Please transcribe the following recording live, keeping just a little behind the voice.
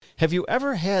Have you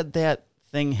ever had that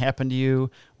thing happen to you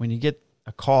when you get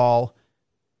a call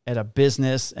at a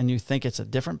business and you think it's a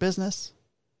different business?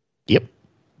 Yep.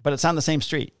 But it's on the same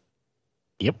street.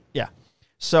 Yep. Yeah.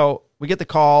 So we get the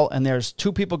call and there's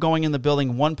 2 people going in the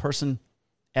building, 1 person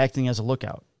acting as a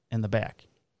lookout in the back.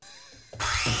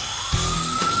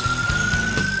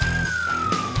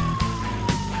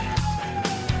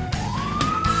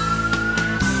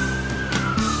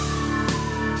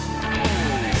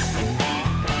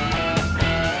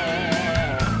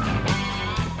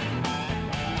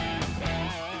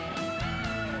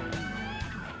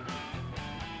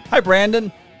 Hi,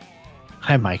 Brandon.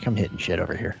 Hi, Mike. I'm hitting shit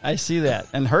over here. I see that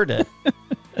and heard it.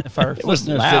 If our It was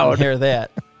listeners loud. didn't hear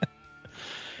that.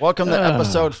 Welcome to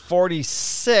episode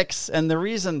 46. And the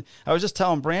reason I was just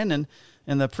telling Brandon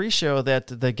in the pre-show that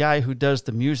the guy who does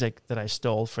the music that I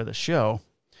stole for the show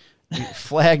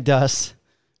flagged us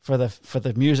for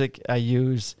the music I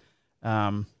use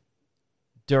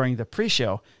during the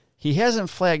pre-show. He hasn't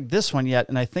flagged this one yet,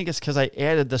 and I think it's because I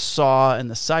added the saw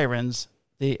and the sirens.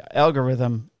 The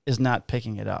algorithm is not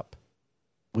picking it up.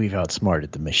 We've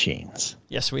outsmarted the machines.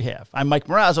 Yes, we have. I'm Mike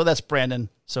Morazzo. That's Brandon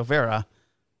Silvera.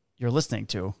 You're listening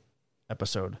to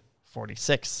episode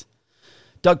 46.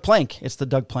 Doug Plank. It's the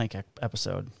Doug Plank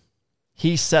episode.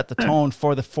 He set the tone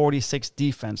for the 46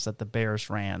 defense that the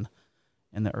Bears ran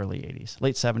in the early 80s,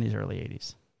 late 70s, early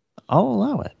 80s. I'll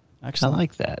allow it. Excellent. I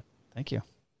like that. Thank you.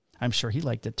 I'm sure he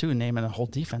liked it too, naming a whole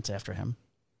defense after him.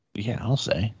 Yeah, I'll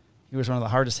say. He was one of the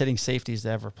hardest hitting safeties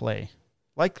to ever play.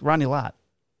 Like Ronnie Lott.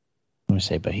 I'm going to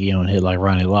say, but he don't hit like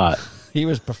Ronnie Lott. He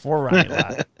was before Ronnie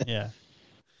Lott. Yeah.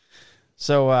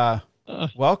 So,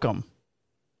 welcome.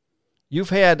 You've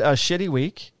had a shitty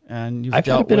week, and you've I've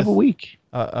had a dealt bit with of a week.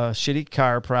 a shitty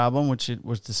car problem, which it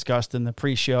was discussed in the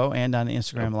pre-show and on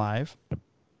Instagram Live.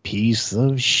 Piece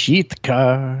of sheath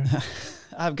car.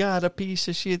 I've got a piece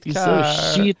of shit Piece car.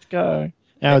 of sheath car.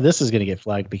 Now, this is going to get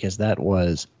flagged because that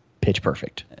was Pitch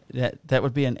Perfect. That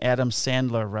would be an Adam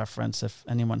Sandler reference if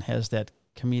anyone has that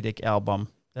comedic album.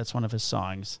 That's one of his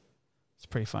songs. It's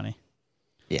pretty funny.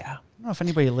 Yeah. I don't know if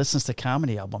anybody listens to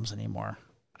comedy albums anymore.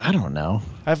 I don't know.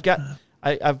 I've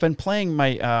been playing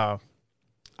my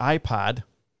iPod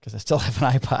because I still have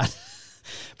an iPod.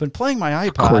 Been playing my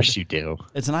iPod. Of course you do.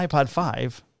 It's an iPod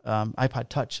 5. iPod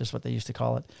Touch is what they used to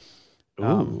call it.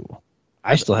 Ooh.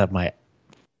 I still have my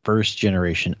first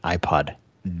generation iPod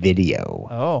Video.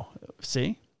 Oh,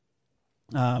 see?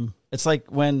 It's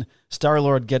like when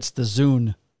Star-Lord gets the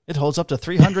Zune. It holds up to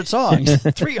 300 songs.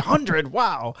 300,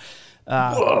 wow.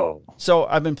 Whoa. So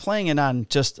I've been playing it on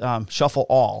just Shuffle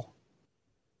All.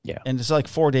 Yeah. And it's like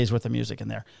 4 days worth of music in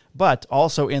there. But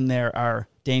also in there are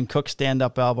Dane Cook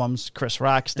stand-up albums, Chris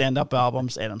Rock stand-up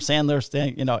albums, Adam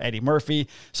Sandler, Eddie Murphy.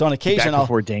 So on occasion, Back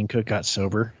before Dane Cook got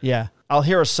sober. Yeah. I'll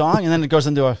hear a song and then it goes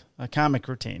into a comic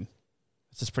routine.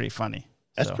 It's just pretty funny.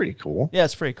 That's pretty cool. Yeah,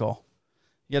 it's pretty cool.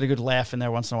 You get a good laugh in there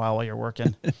once in a while you're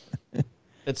working.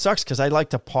 It sucks because I like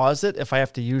to pause it if I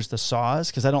have to use the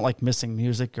saws because I don't like missing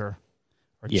music or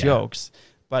jokes.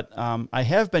 But I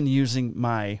have been using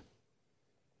my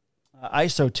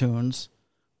ISO tunes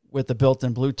with the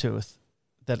built-in Bluetooth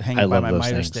that hang by my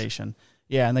miter station.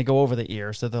 Yeah, and they go over the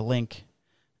ears. They're the link.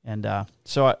 And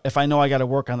so if I know I got to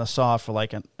work on the saw for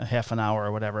like a half an hour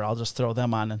or whatever, I'll just throw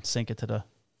them on and sync it to the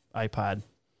iPod.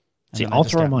 See, I'll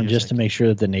throw them on just to make sure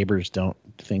that the neighbors don't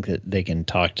think that they can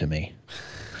talk to me.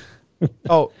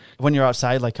 Oh, when you're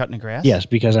outside, like cutting the grass? Yes,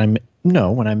 because when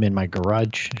I'm in my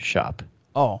garage shop.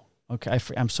 Oh, okay.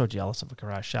 I'm so jealous of a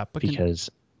garage shop. But for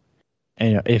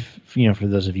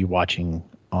those of you watching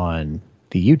on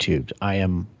the YouTube, I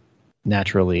am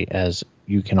naturally, as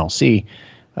you can all see,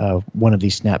 one of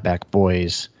these Snapback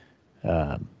boys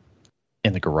in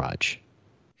the garage.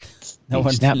 No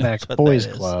one Snapback Boys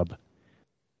Club.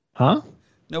 Huh?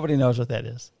 Nobody knows what that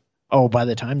is. Oh, by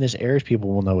the time this airs, people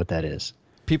will know what that is.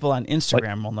 People on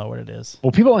Instagram will know what it is.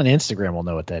 Well, people on Instagram will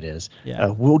know what that is. Yeah.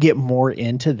 We'll get more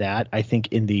into that, I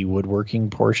think, in the woodworking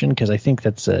portion, because I think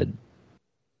that's a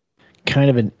kind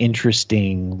of an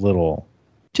interesting little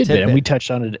tidbit. And we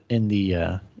touched on it in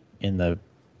the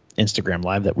Instagram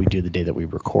Live that we do the day that we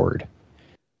record.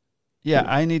 Yeah,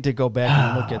 I need to go back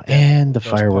and look at that. And the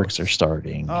fireworks are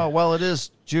starting. Oh, well, it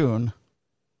is June.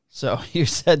 So you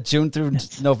said June through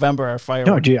November are fireworks.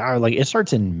 No, dude, it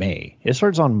starts in May. It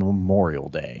starts on Memorial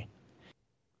Day.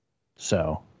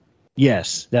 So,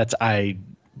 yes, I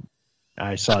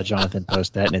saw Jonathan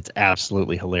post that, and it's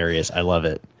absolutely hilarious. I love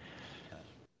it.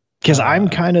 Because I'm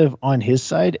kind of on his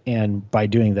side, and by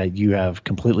doing that, you have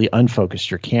completely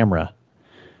unfocused your camera.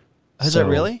 Is it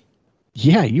really?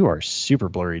 Yeah, you are super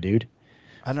blurry, dude.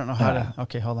 I don't know how to...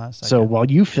 Okay, hold on a second. So while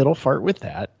you fiddle fart with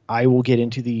that, I will get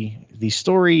into the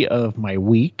story of my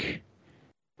week,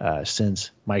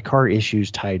 since my car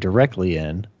issues tie directly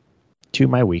in to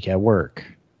my week at work.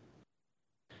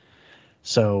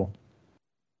 So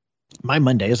my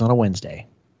Monday is on a Wednesday.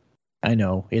 I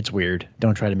know, it's weird.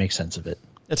 Don't try to make sense of it.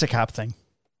 It's a cop thing.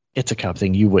 It's a cop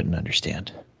thing you wouldn't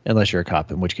understand, unless you're a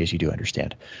cop, in which case you do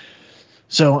understand.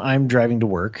 So I'm driving to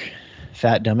work,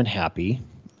 fat, dumb, and happy,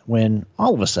 when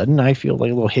all of a sudden I feel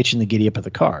like a little hitch in the giddy up of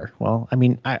the car. Well, I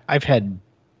mean, I've had,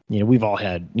 we've all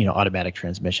had, automatic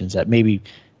transmissions that maybe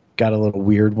got a little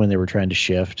weird when they were trying to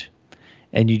shift,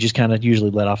 and you just kind of usually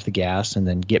let off the gas and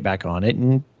then get back on it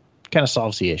and kind of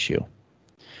solves the issue.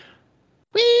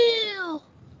 Well,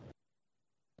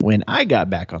 when I got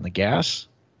back on the gas,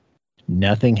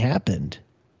 nothing happened.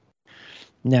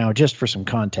 Now, just for some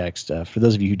context, for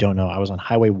those of you who don't know, I was on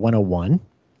Highway 101.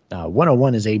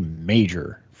 101 is a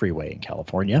major freeway in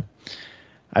California.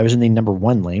 I was in the number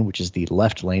 1 lane, which is the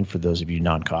left lane for those of you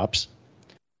non-cops.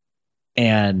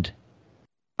 And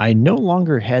I no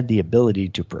longer had the ability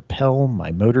to propel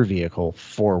my motor vehicle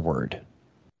forward.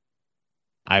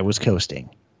 I was coasting.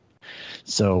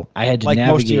 So I had to like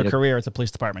navigate. Most of your career at the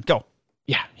police department. Go.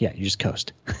 Yeah, you just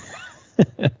coast.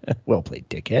 Well played,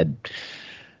 dickhead.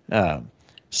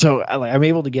 So I'm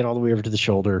able to get all the way over to the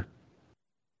shoulder,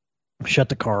 shut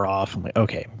the car off. I'm like,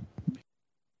 okay,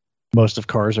 most of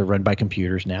cars are run by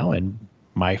computers now, and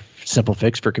my simple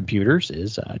fix for computers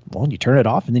is, you turn it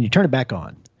off and then you turn it back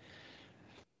on.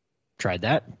 Tried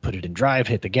that, put it in drive,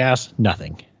 hit the gas,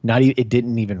 nothing. It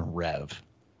didn't even rev.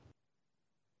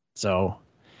 So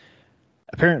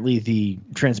apparently the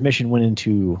transmission went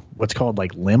into what's called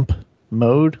like limp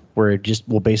mode, where it just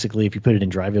will basically, if you put it in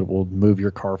drive, it will move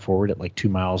your car forward at like 2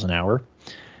 miles an hour.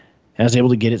 And I was able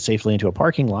to get it safely into a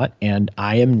parking lot, and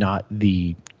I am not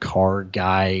the car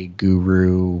guy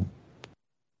guru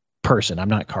person. I'm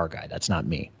not car guy. That's not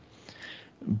me.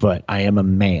 But I am a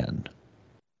man.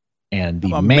 And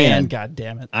the man, God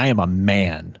damn it. I am a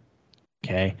man.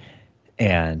 Okay.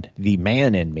 And the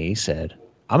man in me said,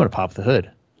 I'm going to pop the hood.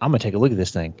 I'm going to take a look at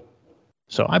this thing.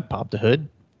 So I pop the hood,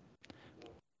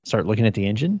 start looking at the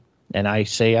engine, and I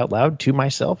say out loud to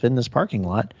myself in this parking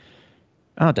lot,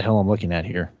 I don't know what the hell I'm looking at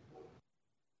here.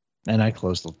 And I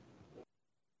close the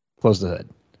hood.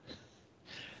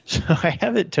 So I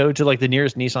have it towed to like the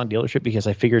nearest Nissan dealership, because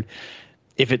I figured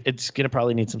if it's going to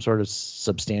probably need some sort of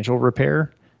substantial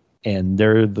repair, and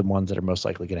they're the ones that are most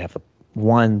likely going to have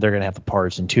they're going to have the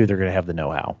parts, and 2, they're going to have the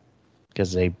know-how,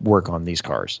 because they work on these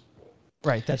cars.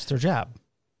 Right, that's their job.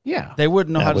 Yeah. They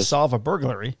wouldn't know how to solve a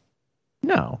burglary.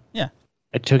 No. Yeah.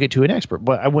 I took it to an expert,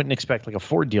 but I wouldn't expect like a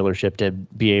Ford dealership to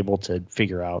be able to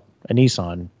figure out a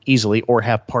Nissan easily or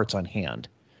have parts on hand.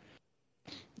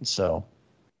 So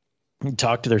I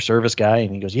talked to their service guy,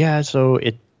 and he goes, yeah, so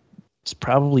it's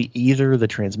probably either the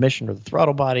transmission or the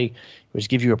throttle body, which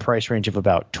gives you a price range of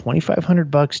about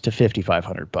 $2,500 to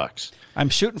 $5,500. I'm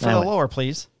shooting for the lower,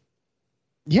 please.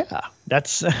 Yeah,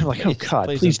 that's like, oh God,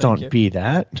 please don't be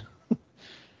that.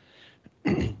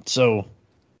 So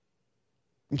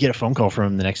get a phone call from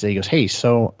him the next day. He goes, hey,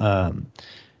 so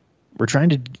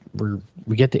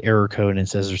we get the error code, and it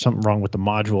says there's something wrong with the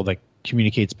module that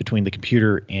communicates between the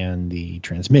computer and the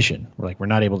transmission. We're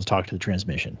not able to talk to the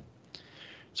transmission.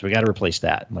 So we got to replace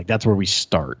that. I'm like, that's where we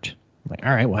start. I'm like,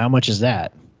 all right, well, how much is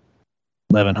that?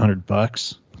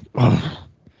 $1,100. Oh.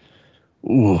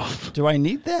 Oof. Do I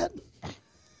need that?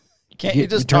 Can't you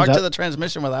just talk to the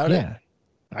transmission without it? Yeah,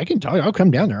 I can talk. I'll come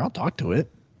down there. I'll talk to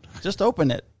it. Just open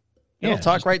it. It'll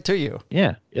talk right to you.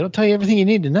 Yeah, it'll tell you everything you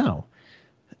need to know.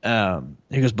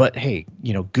 He goes, but hey,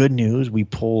 good news. We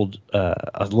pulled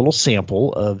a little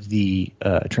sample of the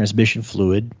transmission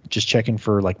fluid, just checking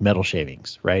for like metal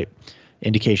shavings, right?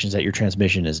 Indications that your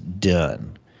transmission is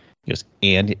done. He goes,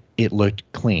 and it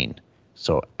looked clean.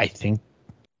 So I think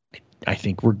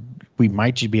we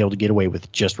might just be able to get away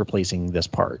with just replacing this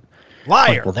part.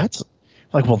 Liar. Well,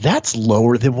 that's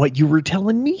lower than what you were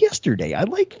telling me yesterday. I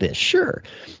like this, sure.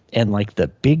 And like the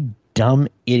big dumb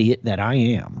idiot that I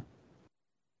am,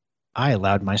 I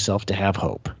allowed myself to have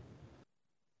hope.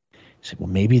 I said, well,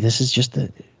 maybe this is just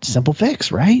a simple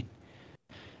fix, right?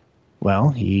 Well,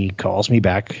 he calls me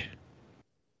back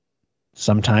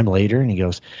sometime later, and he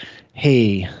goes,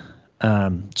 hey,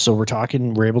 so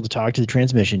we're able to talk to the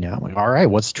transmission now. I'm like, all right,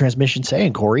 what's the transmission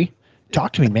saying, Corey?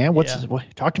 Talk to me, man.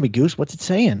 Talk to me, Goose. What's it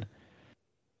saying?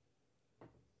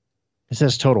 It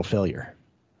says total failure.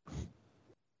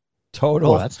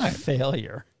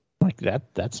 Failure. Like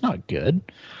that's not good.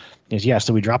 He goes, yeah,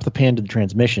 so we dropped the pan to the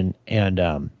transmission,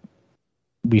 and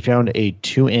we found a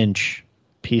 2-inch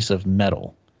piece of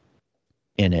metal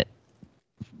in it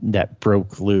that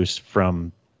broke loose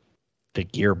from the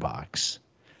gearbox.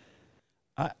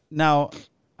 Now,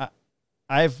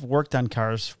 I've worked on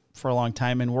cars for a long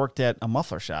time and worked at a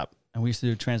muffler shop, and we used to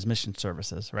do transmission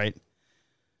services, right?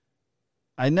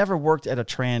 I never worked at a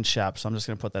trans shop, so I'm just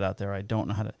going to put that out there. I don't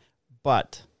know how to,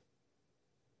 but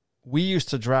we used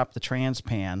to drop the trans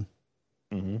pan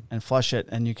and flush it,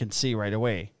 and you can see right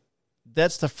away.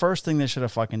 That's the first thing they should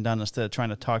have fucking done instead of trying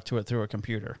to talk to it through a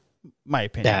computer. My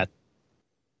opinion.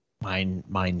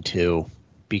 Mine too,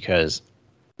 because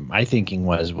my thinking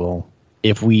was, well,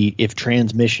 if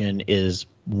transmission is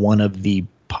one of the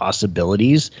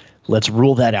possibilities, let's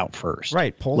rule that out first.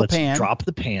 Right. Let's drop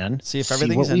the pan, see if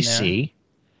everything's in there. See.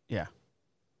 Yeah.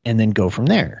 And then go from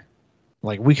there.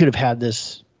 Like, we could have had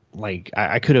this, like,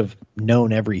 I could have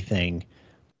known everything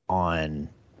on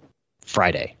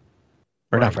Friday.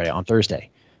 Or not Friday, on Thursday.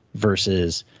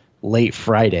 Versus late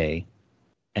Friday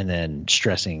and then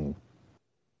stressing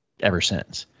ever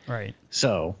since. Right.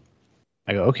 So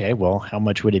I go, okay, well, how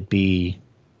much would it be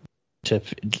to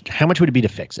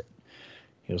fix it?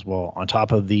 He goes, well, on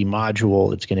top of the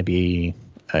module, it's going to be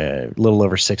a little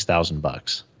over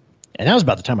 $6,000. And that was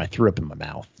about the time I threw up in my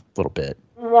mouth a little bit.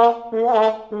 Yeah.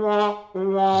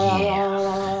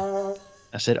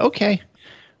 I said, okay.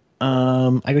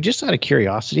 I go, just out of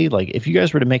curiosity, like, if you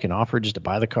guys were to make an offer just to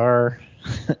buy the car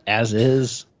as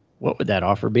is, what would that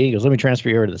offer be? He goes, let me transfer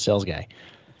you over to the sales guy.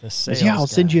 I'll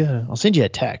send you a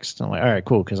text. I'm like, all right,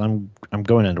 cool, because I'm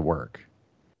going into work.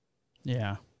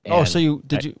 Yeah. And so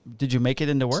did you make it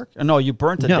into work? No, you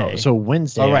burnt a day. No, so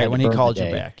Wednesday. Oh, right, when he called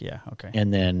you back. Yeah, okay.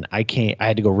 And then I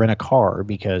had to go rent a car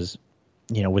because,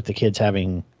 with the kids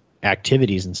having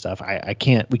activities and stuff, we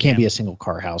can't be a single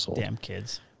car household. Damn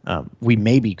kids. We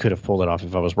maybe could have pulled it off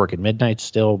if I was working midnight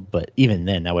still, but even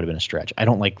then that would have been a stretch. I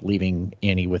don't like leaving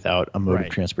Annie without a mode of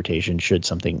transportation should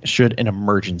an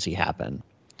emergency happen.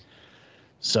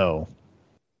 So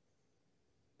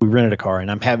we rented a car, and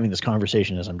I'm having this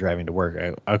conversation as I'm driving to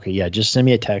work. Okay, yeah, just send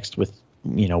me a text with,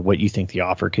 what you think the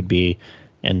offer could be,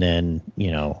 and then,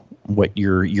 what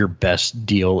your best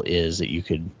deal is that you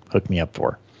could hook me up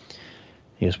for.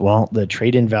 He goes, well, the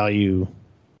trade-in value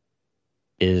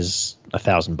is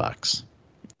 $1,000,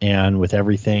 and with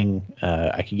everything,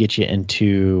 I could get you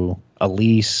into a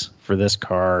lease for this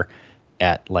car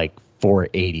at like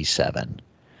 $487.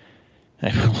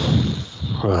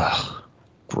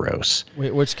 Gross.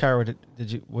 Wait, which car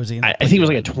was he in? I think it was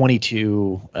like a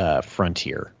 22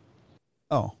 Frontier.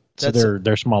 Oh, so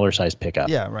they're smaller size pickup.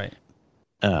 Yeah, right.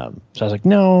 So I was like,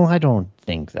 no, I don't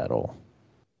think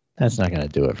that's not going to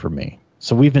do it for me.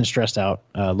 So we've been stressed out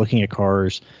looking at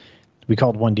cars. We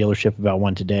called one dealership about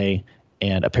one today,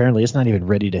 and apparently it's not even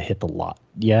ready to hit the lot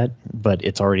yet, but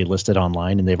it's already listed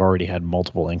online, and they've already had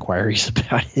multiple inquiries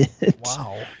about it.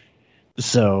 Wow.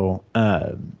 So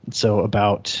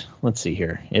about, let's see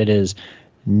here. It is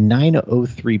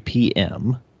 9:03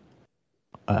 p.m.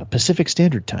 Pacific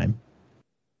Standard Time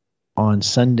on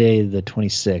Sunday the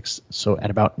 26th. So at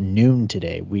about noon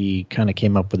today, we kind of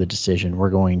came up with a decision.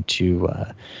 We're going to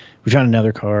we found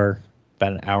another car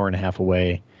about an hour and a half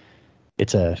away.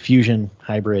 It's a Fusion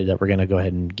hybrid that we're going to go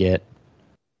ahead and get,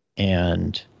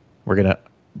 and we're going to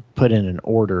put in an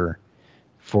order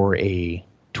for a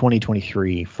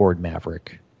 2023 Ford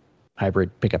Maverick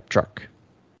hybrid pickup truck.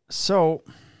 So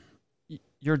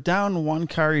you're down one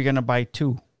car, you're going to buy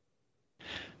two.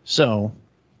 So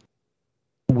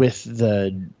with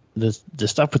the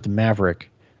stuff with the Maverick,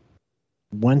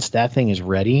 once that thing is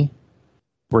ready,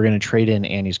 we're going to trade in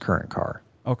Annie's current car.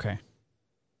 Okay.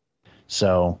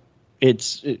 So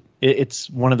it's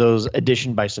one of those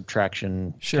addition by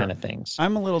subtraction kind of things.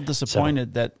 I'm a little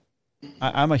disappointed that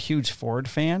I'm a huge Ford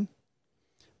fan.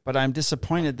 But I'm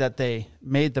disappointed that they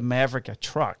made the Maverick a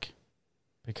truck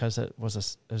because it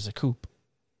was a coupe.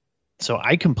 So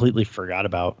I completely forgot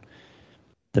about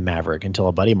the Maverick until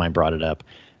a buddy of mine brought it up,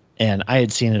 and I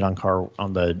had seen it on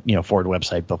the Ford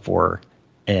website before,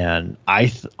 and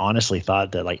I honestly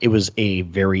thought that like it was a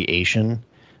variation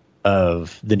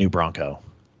of the new Bronco.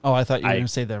 Oh, I thought you were going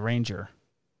to say the Ranger.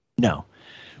 No,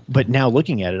 but now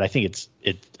looking at it, I think it's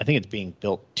being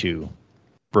built to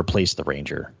replace the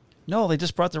Ranger. No, they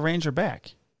just brought the Ranger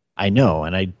back. I know,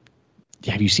 and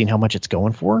have you seen how much it's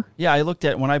going for? Yeah, I looked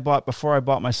at before I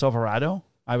bought my Silverado.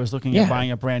 I was looking at buying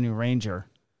a brand new Ranger.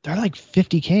 They're like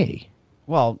 $50,000.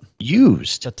 Well,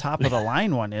 used. The top of the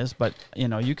line one is, but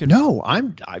you could. No,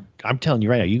 I'm telling you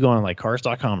right now. You go on like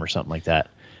cars.com or something like that,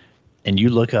 and you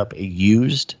look up a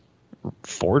used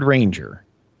Ford Ranger,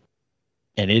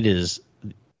 and it is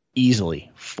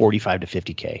easily $45,000 to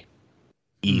 $50,000.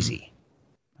 Easy.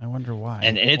 I wonder why.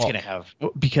 And it's going to have,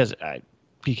 because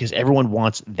because everyone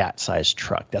wants that size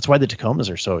truck. That's why the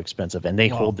Tacomas are so expensive, and they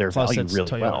hold their plus value it's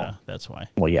really Toyota, well. That's why.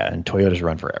 Well, yeah, and Toyotas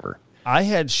run forever. I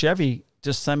had Chevy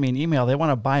just send me an email. They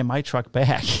want to buy my truck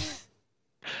back.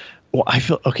 Well, I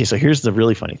feel okay. So here's the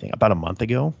really funny thing. About a month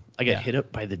ago, I got hit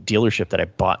up by the dealership that I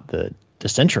bought the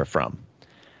Sentra from,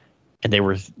 and they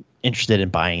were interested in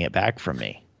buying it back from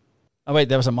me. Oh wait,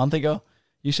 that was a month ago.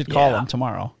 You should call them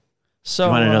tomorrow. So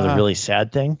you want to know the really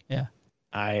sad thing? Yeah.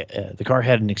 The car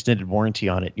had an extended warranty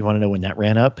on it. You want to know when that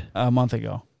ran up? A month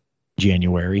ago.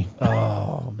 January.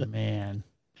 Oh man.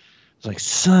 It's like,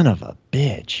 son of a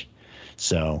bitch.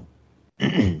 So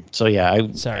yeah,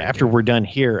 after we're done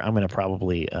here, I'm going to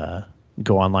probably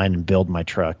go online and build my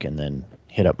truck and then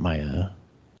hit up my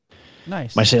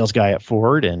my sales guy at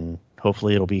Ford, and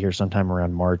hopefully it'll be here sometime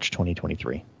around March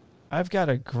 2023. I've got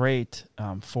a great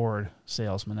Ford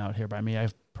salesman out here by me.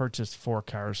 I've purchased 4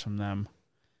 cars from them,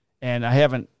 and I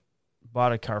haven't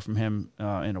bought a car from him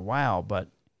in a while, but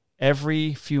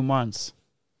every few months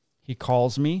he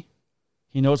calls me.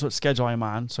 He knows what schedule I'm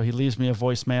on, so he leaves me a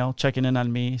voicemail, checking in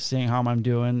on me, seeing how I'm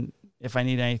doing, if I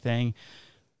need anything.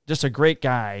 Just a great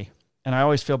guy, and I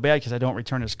always feel bad because I don't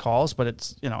return his calls, but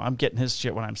it's, I'm getting his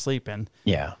shit when I'm sleeping.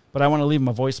 Yeah. But I want to leave him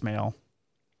a voicemail.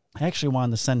 I actually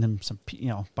wanted to send him some,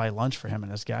 buy lunch for him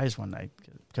and his guys one night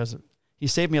because he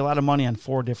saved me a lot of money on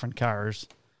 4 different cars,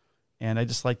 and I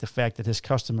just like the fact that his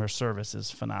customer service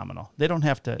is phenomenal. They don't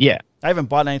have to. Yeah. I haven't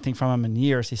bought anything from him in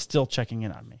years. He's still checking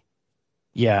in on me.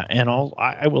 Yeah, and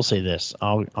I will say this.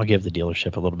 I'll give the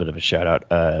dealership a little bit of a shout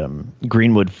out.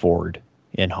 Greenwood Ford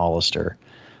in Hollister,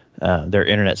 their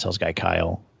internet sales guy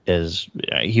Kyle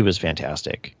he was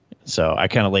fantastic. So I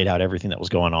kind of laid out everything that was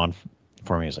going on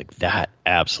for me. He was like, that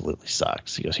absolutely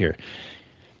sucks. He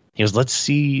goes, let's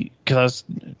see, because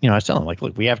I was telling him, like,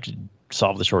 look, we have to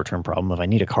solve the short term problem. If I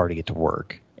need a car to get to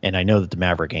work, and I know that the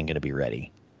Maverick ain't going to be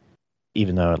ready,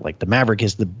 even though like the Maverick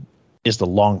is the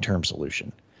long term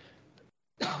solution.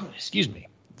 Excuse me.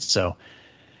 So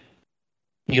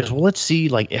he goes, well, let's see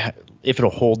like if it'll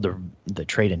hold the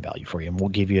trade-in value for you, and we'll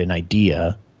give you an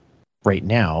idea right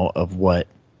now of what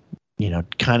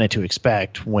kind of to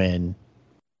expect when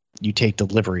you take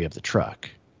delivery of the truck.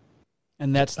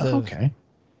 And that's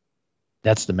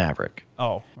that's the Maverick.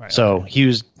 Oh, right. So okay.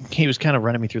 he was kind of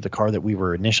running me through the car that we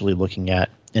were initially looking at,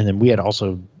 and then we had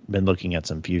also been looking at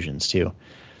some Fusions too.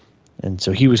 And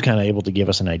so he was kind of able to give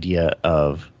us an idea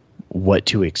of what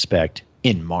to expect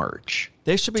in March.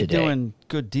 They should be doing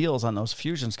good deals on those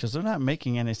Fusions because they're not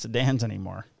making any sedans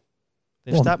anymore.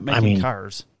 They've stopped making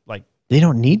cars. Like, they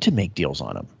don't need to make deals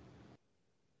on them.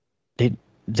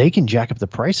 They can jack up the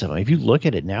price of them. If you look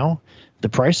at it now, the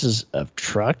prices of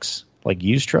trucks, like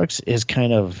used trucks, is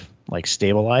kind of like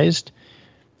stabilized,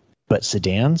 but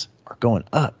sedans are going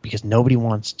up because nobody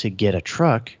wants to get a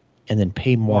truck and then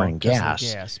pay more in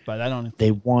gas. But I don't.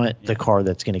 They want the car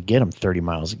that's going to get them 30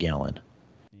 miles a gallon.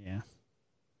 Yeah.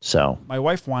 So my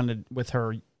wife wanted, with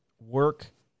her work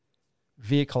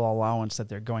vehicle allowance that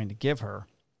they're going to give her,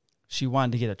 she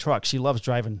wanted to get a truck. She loves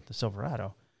driving the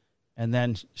Silverado, and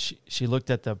then she looked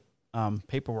at the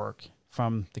paperwork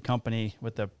from the company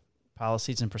with the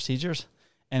policies and procedures,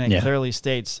 and it clearly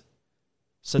states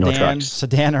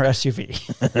sedan or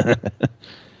SUV.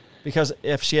 Because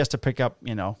if she has to pick up,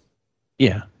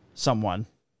 someone,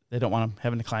 they don't want them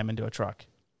having to climb into a truck.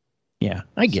 Yeah,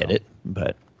 I get it,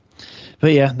 but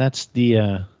yeah, that's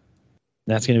going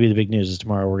to be the big news. Is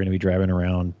tomorrow we're going to be driving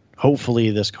around.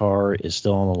 Hopefully, this car is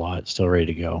still on the lot, still ready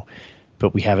to go,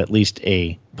 but we have at least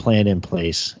a plan in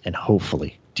place, and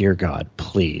hopefully, dear God,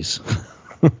 please,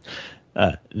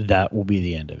 that will be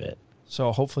the end of it.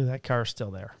 So hopefully that car is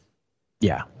still there.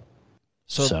 Yeah.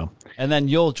 So and then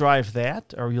you'll drive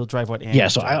that, or you'll drive what? Yeah.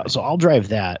 So I'll drive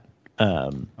that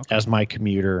as my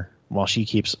commuter while she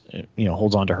keeps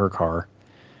holds on to her car,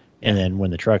 and then when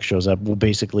the truck shows up, we'll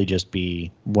basically just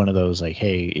be one of those like,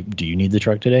 hey, do you need the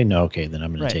truck today? No, okay, then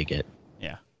I'm going to take it.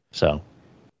 Yeah. So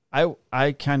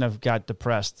I kind of got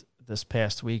depressed this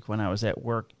past week when I was at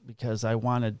work because I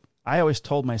always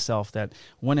told myself that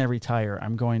when I retire,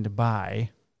 I'm going to buy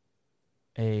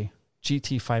a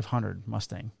GT500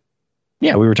 Mustang.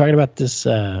 Yeah, we were talking about this,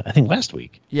 I think, last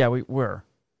week. Yeah, we were.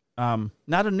 Not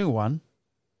a new one.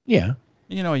 Yeah.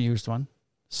 A used one.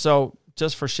 So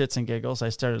just for shits and giggles, I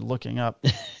started looking up,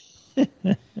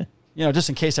 just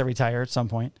in case I retire at some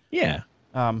point. Yeah.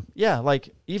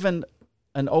 Like even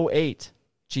an 08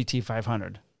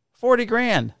 GT500, $40,000.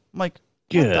 I'm like,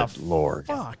 good Lord.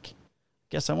 Fuck.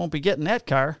 Guess I won't be getting that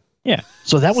car. Yeah.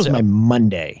 So that was my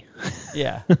Monday.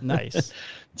 Yeah. Nice.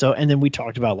 So, and then we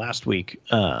talked about last week,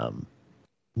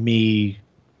 me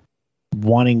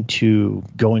wanting to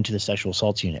go into the sexual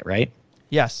assaults unit, right?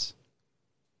 Yes.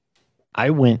 I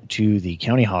went to the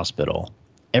county hospital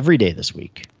every day this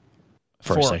week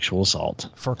for a sexual assault.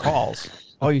 For calls.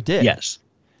 Oh, you did? Yes.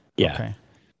 Yeah. Okay.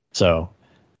 So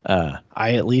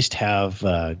I at least have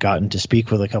gotten to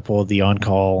speak with a couple of the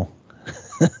on-call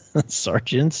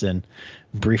sergeants and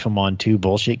brief them on 2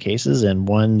 bullshit cases, and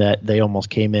one that they almost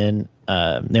came in.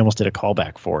 They almost did a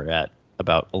callback for at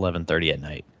about 11:30 at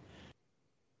night.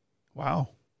 Wow.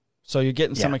 So you're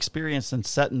getting some experience in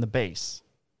setting the base.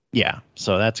 Yeah.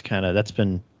 So that's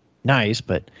been nice,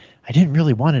 but I didn't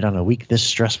really want it on a week this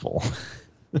stressful.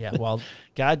 Yeah. Well,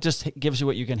 God just gives you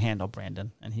what you can handle,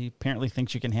 Brandon, and he apparently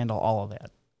thinks you can handle all of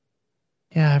that.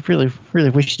 Yeah, I really, really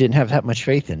wish you didn't have that much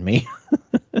faith in me.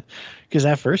 Because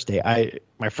that first day,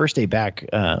 my first day back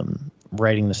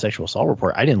writing the sexual assault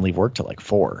report, I didn't leave work till like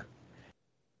 4,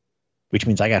 which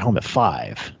means I got home at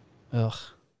 5. Ugh.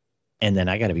 And then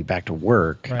I got to be back to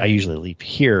work. Right. I usually leave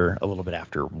here a little bit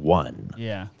after 1.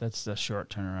 Yeah, that's a short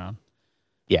turnaround.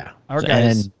 Yeah. Our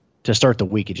guys, and to start the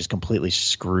week, it just completely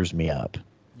screws me up.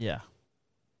 Yeah.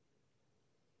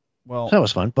 Well, so that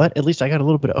was fun, but at least I got a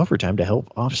little bit of overtime to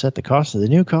help offset the cost of the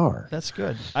new car. That's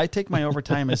good. I take my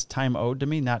overtime as time owed to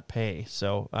me, not pay.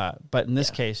 So, but in this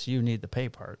case, you need the pay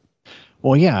part.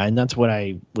 Well, yeah, and that's what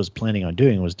I was planning on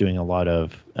doing, was doing a lot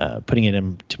of putting it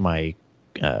into my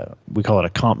we call it a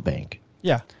comp bank.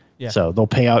 Yeah. Yeah. So they'll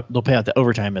pay out the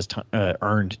overtime as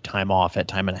earned time off at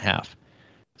time and a half.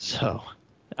 So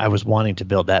I was wanting to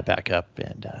build that back up,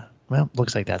 and well,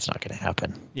 looks like that's not going to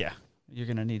happen. Yeah, you're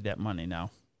going to need that money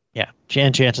now. Yeah,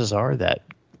 chances are that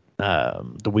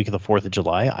the week of the 4th of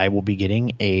July, I will be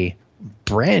getting a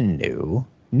brand new,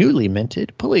 newly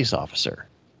minted police officer.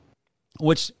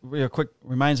 Which, real quick,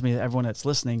 reminds me that everyone that's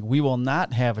listening, we will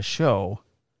not have a show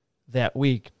that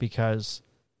week because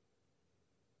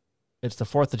it's the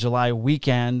 4th of July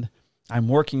weekend. I'm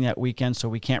working that weekend, so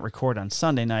we can't record on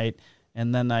Sunday night.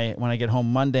 And then when I get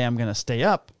home Monday, I'm going to stay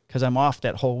up because I'm off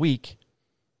that whole week.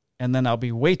 And then I'll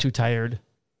be way too tired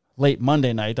late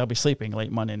Monday night. I'll be sleeping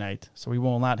late Monday night. So we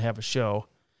will not have a show.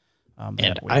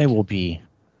 And I will be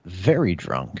very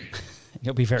drunk.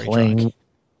 You'll be very drunk.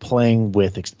 Playing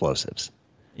with explosives.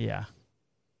 Yeah.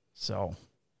 So.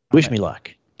 Wish me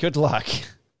luck. Good luck.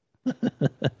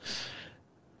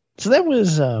 So that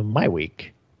was my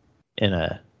week in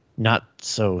a not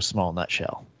so small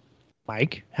nutshell.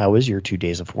 Mike, how was your 2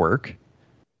 days of work?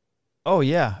 Oh,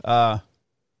 yeah.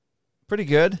 Pretty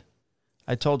good.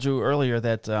 I told you earlier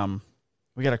that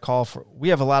we got a call we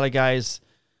have a lot of guys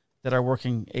that are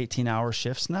working 18-hour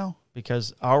shifts now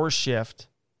because our shift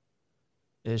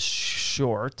is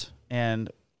short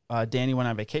and Danny went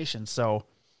on vacation. So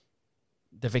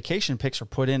the vacation picks were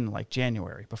put in like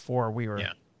January before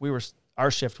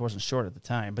our shift wasn't short at the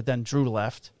time, but then Drew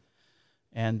left.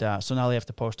 And so now they have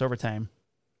to post overtime.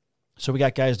 So we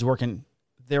got guys working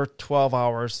their 12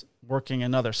 hours, working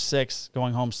another 6,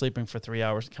 going home, sleeping for 3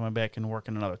 hours, coming back and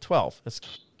working another 12. It's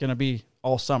going to be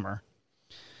all summer.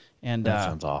 And that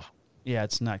sounds awful. Yeah,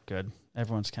 it's not good.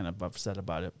 Everyone's kind of upset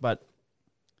about it,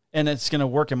 and it's going to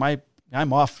work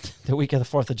I'm off the week of the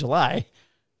 4th of July,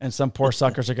 and some poor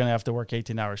suckers are going to have to work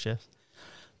 18-hour shifts.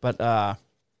 But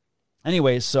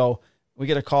anyways, so we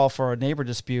get a call for a neighbor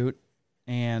dispute,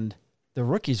 and the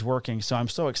rookie's working. So I'm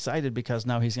so excited because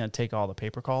now he's going to take all the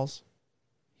paper calls.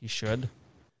 He should.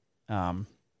 I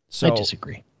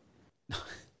disagree.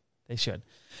 They should.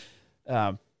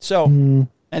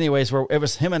 Anyways, it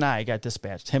was him and I got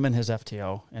dispatched, him and his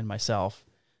FTO and myself.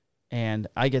 And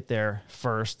I get there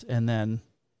first, and then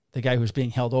the guy who's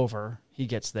being held over, he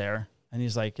gets there, and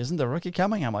he's like, "Isn't the rookie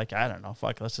coming?" I'm like, "I don't know.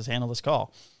 Fuck, let's just handle this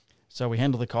call." So we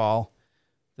handle the call.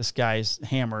 This guy's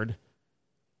hammered.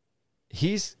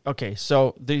 He's okay.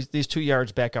 So these 2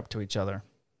 yards back up to each other,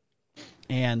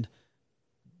 and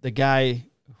the guy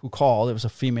who called, it was a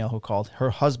female who called.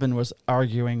 Her husband was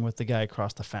arguing with the guy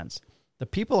across the fence. The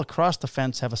people across the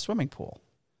fence have a swimming pool,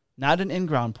 not an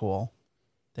in-ground pool.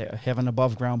 They have an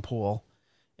above-ground pool,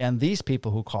 and these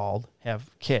people who called have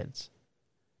kids,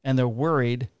 and they're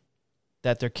worried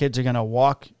that their kids are going to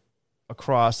walk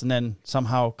across and then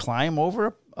somehow climb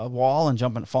over a wall and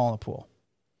jump and fall in the pool.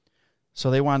 So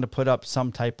they wanted to put up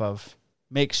some type of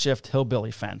makeshift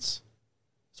hillbilly fence.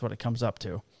 That's what it comes up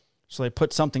to. So they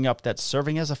put something up that's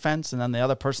serving as a fence, and then the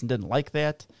other person didn't like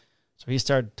that, so he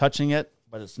started touching it,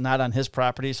 but it's not on his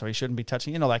property, so he shouldn't be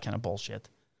touching, that kind of bullshit.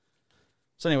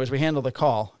 So anyways, we handle the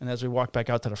call, and as we walk back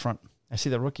out to the front, I see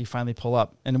the rookie finally pull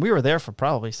up. And we were there for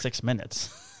probably 6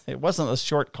 minutes. It wasn't a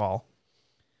short call.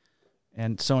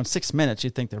 And so in 6 minutes,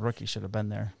 you'd think the rookie should have been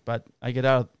there. But I get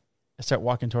out, I start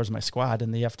walking towards my squad,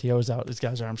 and the FTO's out. This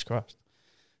guy's arms crossed.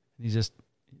 The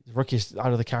rookie's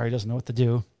out of the car. He doesn't know what to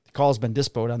do. The call's been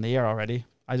dispoed on the air already.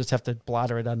 I just have to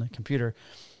blotter it on the computer.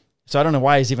 So I don't know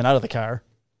why he's even out of the car.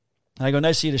 And I go,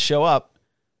 nice of you to show up.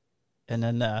 And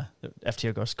then the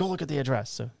FTO goes, go look at the address.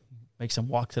 So makes him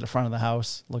walk to the front of the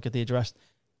house, look at the address.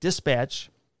 Dispatch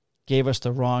gave us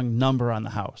the wrong number on the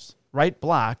house. Right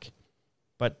block,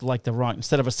 but like the wrong,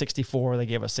 instead of a 64, they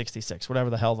gave us 66, whatever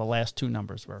the hell the last two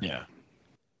numbers were. Yeah.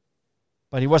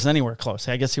 But he wasn't anywhere close.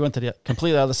 I guess he went to the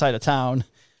completely other side of town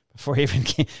before he even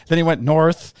came. Then he went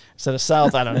north instead of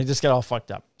south. I don't know. He just got all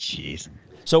fucked up. Jeez.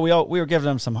 So we were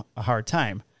giving him a hard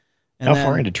time. And How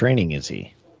far into training is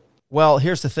he? Well,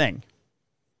 here's the thing.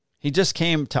 He just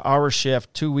came to our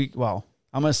shift 2 weeks. Well,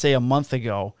 I'm going to say a month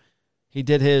ago. He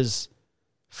did his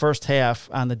first half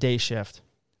on the day shift,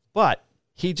 but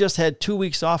he just had 2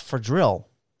 weeks off for drill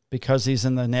because he's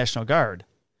in the National Guard.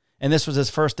 And this was his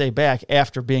first day back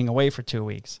after being away for 2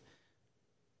 weeks.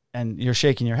 And you're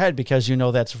shaking your head because you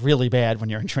know that's really bad when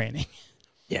you're in training.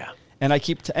 Yeah. And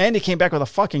and he came back with a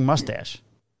fucking mustache,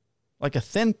 like a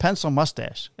thin pencil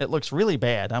mustache. It looks really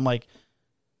bad. I'm like,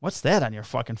 what's that on your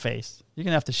fucking face? You're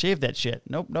gonna have to shave that shit.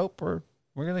 Nope. We're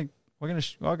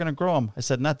gonna grow him. I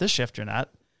said, not this shift, you're not.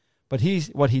 But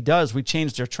what he does, we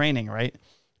changed their training, right?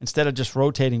 Instead of just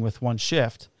rotating with one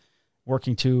shift,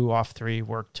 working 2, off 3,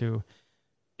 work 2.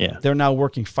 Yeah. They're now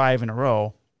working 5 in a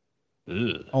row,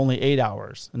 Ugh. only 8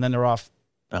 hours, and then they're off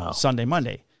Sunday,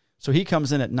 Monday. So he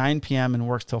comes in at 9 p.m. and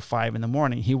works till 5 in the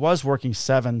morning. He was working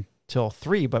 7 till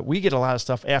 3, but we get a lot of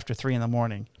stuff after 3 in the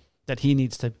morning that he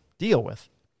needs to deal with.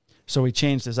 So we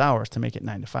changed his hours to make it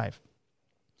 9 to 5.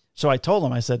 So I told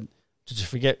him, I said, did you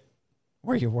forget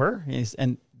where you were?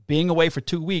 And being away for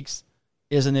 2 weeks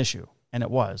is an issue. And it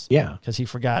was. Yeah. Because he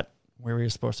forgot where he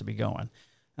was supposed to be going.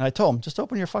 And I told him, just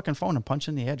open your fucking phone and punch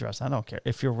in the address. I don't care.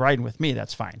 If you're riding with me,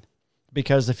 that's fine.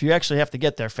 Because if you actually have to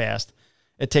get there fast,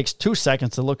 it takes 2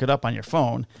 seconds to look it up on your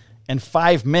phone and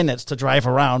 5 minutes to drive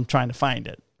around trying to find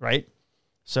it, right?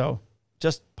 So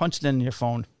just punch it in your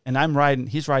phone. And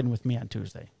he's riding with me on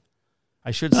Tuesday.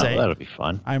 I should say that'll be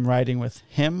fun. I'm riding with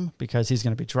him because he's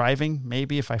going to be driving.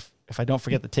 Maybe if I don't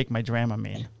forget to take my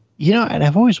Dramamine. You know, and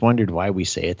I've always wondered why we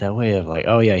say it that way of like,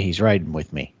 oh yeah, he's riding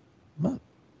with me. Well,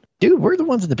 dude, we're the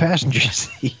ones in the passenger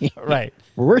seat. Right.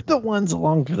 We're the ones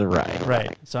along for the ride.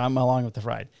 Right. So I'm along with the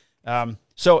ride.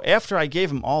 So after I gave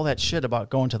him all that shit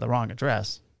about going to the wrong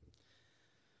address,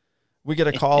 we get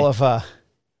a call of a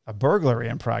burglary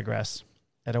in progress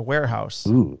at a warehouse.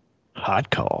 Ooh, hot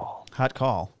call. Hot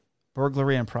call.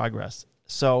 Burglary in progress.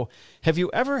 So have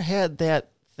you ever had that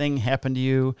thing happen to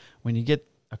you when you get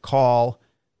a call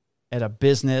at a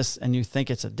business and you think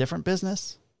it's a different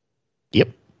business? Yep.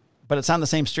 But it's on the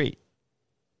same street.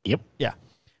 Yep. Yeah.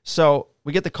 So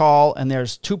we get the call and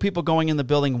there's 2 people going in the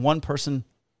building, one person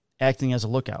acting as a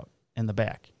lookout in the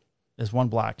back. There's 1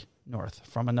 block north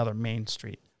from another main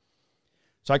street.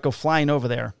 So I go flying over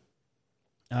there.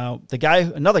 Another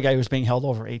guy who's being held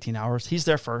over 18 hours, he's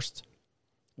there first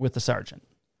with the sergeant.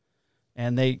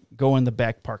 And they go in the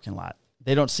back parking lot.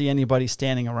 They don't see anybody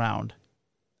standing around.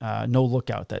 No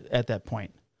lookout at that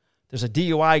point. There's a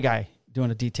DUI guy doing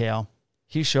a detail.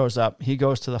 He shows up. He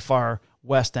goes to the far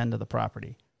west end of the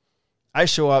property. I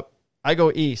show up. I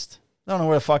go east. I don't know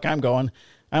where the fuck I'm going.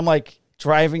 I'm like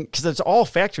driving because it's all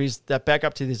factories that back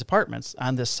up to these apartments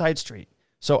on this side street.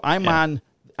 So I'm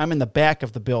in the back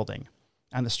of the building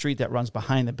on the street that runs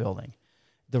behind the building.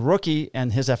 The rookie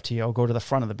and his FTO go to the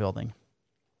front of the building.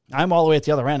 I'm all the way at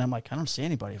the other end. I'm like, I don't see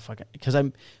anybody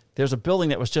because there's a building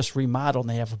that was just remodeled and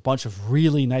they have a bunch of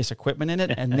really nice equipment in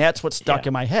it. And that's what stuck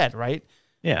in my head, right?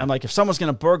 Yeah. I'm like, if someone's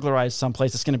going to burglarize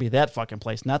someplace, it's going to be that fucking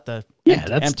place, not the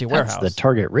empty warehouse. That's the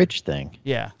Target Rich thing.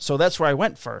 Yeah. So that's where I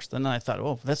went first. And then I thought,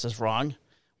 oh, this is wrong.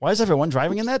 Why is everyone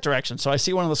driving in that direction? So I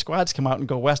see one of the squads come out and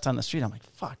go west on the street. I'm like,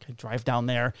 fuck. I drive down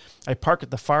there. I park at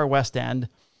the far west end.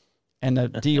 And the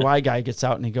DUI guy gets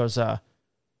out and he goes, what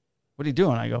are you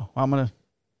doing? I go, well, I'm going to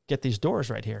get these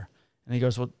doors right here. And he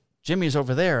goes, well, Jimmy's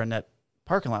over there in that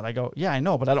parking lot. I go, yeah, I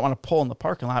know, but I don't want to pull in the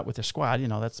parking lot with your squad. You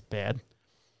know, that's bad.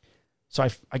 So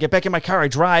I get back in my car. I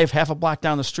drive half a block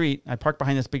down the street. I park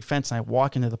behind this big fence and I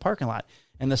walk into the parking lot.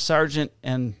 And the sergeant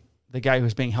and the guy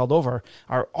who's being held over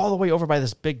are all the way over by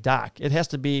this big dock. It has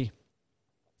to be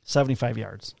 75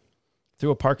 yards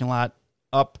through a parking lot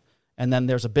up. And then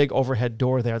there's a big overhead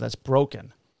door there that's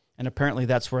broken. And apparently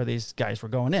that's where these guys were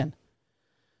going in.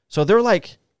 So they're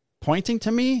like pointing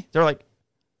to me. They're like,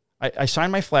 I shine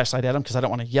my flashlight at them because I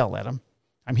don't want to yell at them.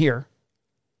 I'm here.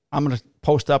 I'm going to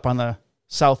post up on the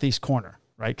southeast corner,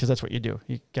 right? Because that's what you do.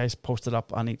 You guys post it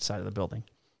up on each side of the building.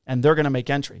 And they're going to make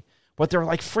entry. But they're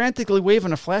like frantically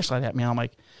waving a flashlight at me. And I'm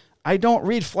like, I don't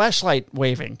read flashlight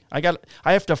waving. I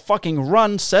have to fucking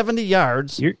run 70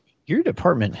 yards. Your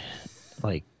department,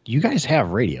 like, you guys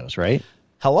have radios, right?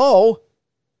 Hello?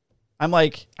 I'm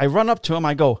like, I run up to him.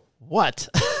 I go, what?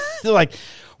 They're like,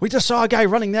 we just saw a guy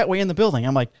running that way in the building.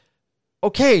 I'm like,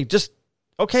 okay,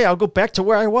 I'll go back to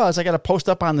where I was. I got to post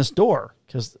up on this door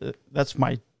because that's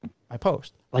my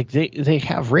post. Like they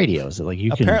have radios that like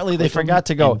you can. Apparently they forgot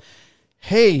to go,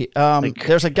 hey,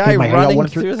 there's a guy running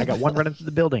through. I got one running through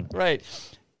the building. Right.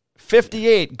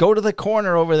 58, go to the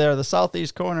corner over there, the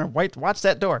southeast corner. Watch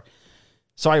that door.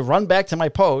 So I run back to my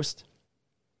post,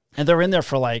 and they're in there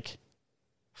for like,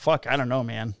 I don't know,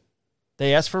 man.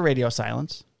 They asked for radio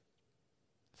silence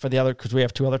for the other, because we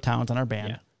have 2 other towns on our band.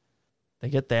 Yeah. They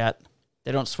get that.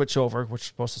 They don't switch over. We're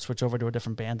supposed to switch over to a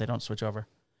different band. They don't switch over.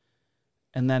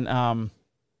 And then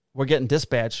we're getting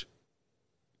dispatch,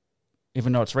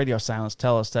 even though it's radio silence,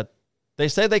 tell us that they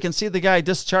say they can see the guy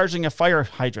discharging a fire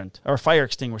hydrant or fire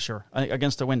extinguisher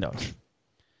against the windows.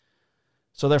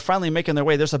 So they're finally making their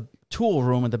way. There's a tool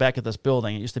room in the back of this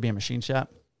building. It used to be a machine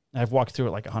shop. I've walked through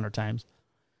it like 100 times.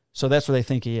 So that's where they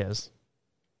think he is.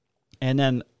 And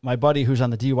then my buddy who's on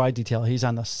the DUI detail, he's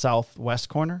on the southwest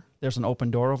corner. There's an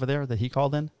open door over there that he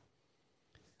called in.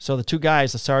 So the 2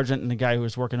 guys, the sergeant and the guy who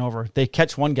was working over, they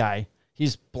catch one guy.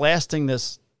 He's blasting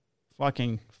this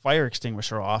fucking fire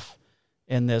extinguisher off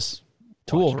in this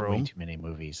tool room. Way too many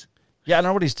movies. Yeah, I don't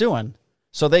know what he's doing.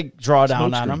 So they draw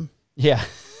down on him. Yeah.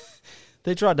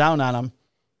 They draw down on him,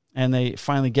 and they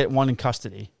finally get one in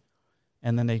custody.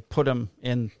 And then they put him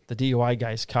in the DUI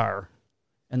guy's car,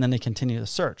 and then they continue the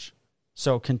search.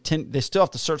 So they still have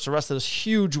to search the rest of this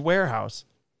huge warehouse.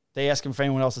 They ask him if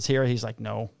anyone else is here. He's like,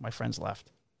 no, my friend's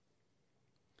left.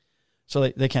 So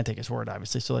they can't take his word,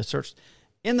 obviously. So they searched.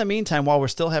 In the meantime, while we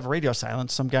still have radio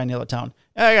silence, some guy in the other town,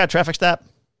 I got a traffic stop.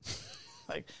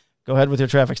 Like, go ahead with your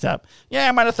traffic stop. Yeah,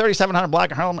 I'm at a 3700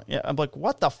 block of Harlem. Yeah, I'm like,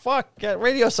 what the fuck? Got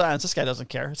radio silence. This guy doesn't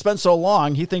care. It's been so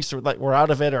long. He thinks we're out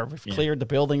of it or we've cleared the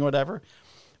building or whatever.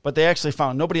 But they actually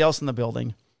found nobody else in the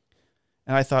building.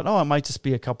 And I thought, it might just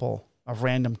be a couple of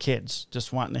random kids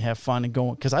just wanting to have fun and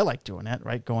going, because I like doing that,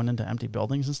 right? Going into empty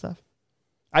buildings and stuff.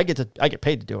 I get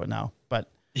paid to do it now,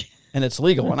 and it's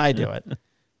legal when I do it.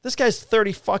 This guy's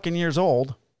 30 fucking years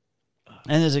old,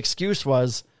 and his excuse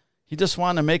was he just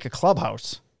wanted to make a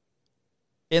clubhouse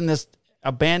in this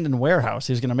abandoned warehouse.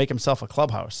 He was going to make himself a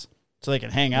clubhouse so they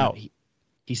can hang out.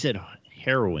 He said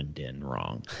heroin den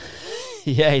wrong.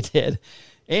 Yeah, he did.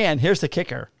 And here's the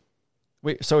kicker.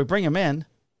 So we bring him in.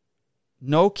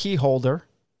 No key holder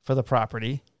for the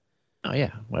property. Oh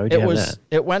yeah, why would you have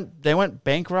that? They went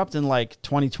bankrupt in like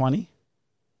 2020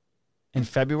 in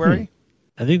February.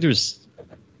 I think there's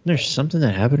something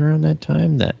that happened around that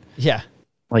time that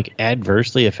like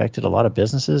adversely affected a lot of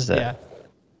businesses.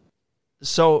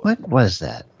 So what was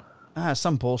that?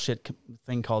 Some bullshit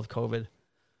thing called COVID.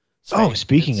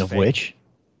 Speaking of which,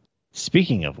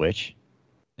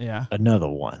 yeah, another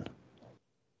one.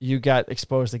 You got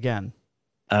exposed again.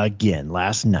 Again,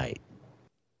 last night.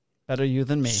 Better you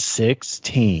than me.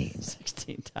 16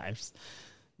 times.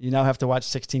 You now have to watch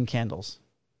 16 Candles.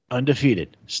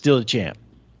 Undefeated. Still a champ.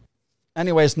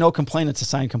 Anyways, no complainants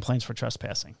assigned complaints for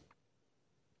trespassing.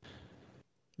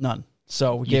 None.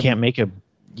 So you can't make a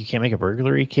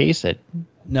burglary case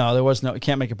No, there was no. You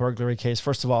can't make a burglary case.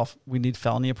 First of all, we need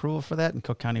felony approval for that, and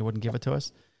Cook County wouldn't give it to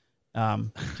us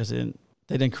because they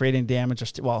didn't create any damage.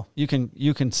 You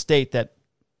can state that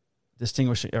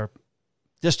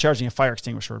discharging a fire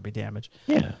extinguisher would be damage.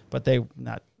 Yeah, but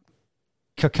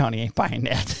Cook County ain't buying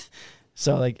that.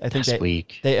 So I think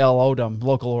they LO'd them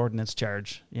local ordinance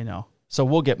charge. So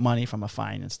we'll get money from a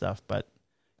fine and stuff, but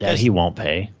that he won't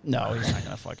pay. No, he's not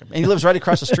gonna fuck him. And he lives right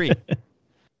across the street.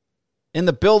 In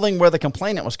the building where the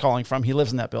complainant was calling from, he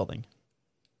lives in that building.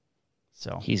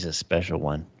 So he's a special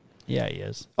one. Yeah, he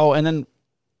is. Oh, and then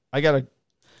we had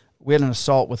an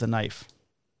assault with a knife.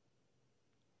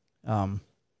 Some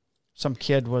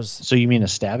kid was. So you mean a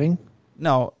stabbing?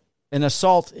 No, an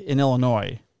assault in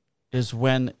Illinois is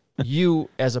when you,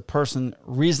 as a person,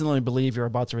 reasonably believe you're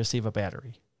about to receive a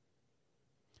battery.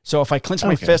 So if I clench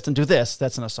my fist and do this,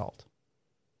 that's an assault.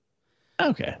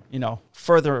 Okay.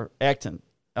 Further acting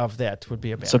of that would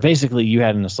be a battery. So basically, you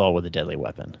had an assault with a deadly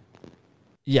weapon.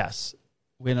 Yes.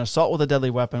 We had an assault with a deadly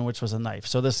weapon, which was a knife.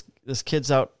 So this kid's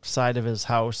outside of his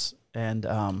house, and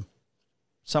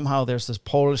somehow there's this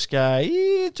Polish guy.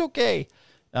 It's okay.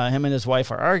 Him and his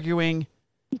wife are arguing.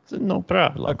 It's no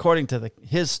problem. According to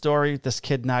his story, this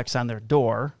kid knocks on their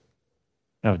door.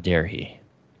 How dare he?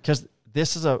 Because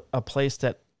this is a place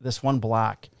that, this one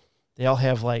block, they all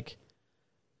have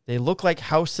they look like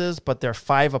houses, but they're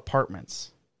 5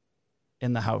 apartments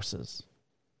in the houses.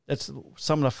 It's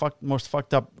some of the most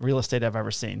fucked up real estate I've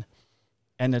ever seen.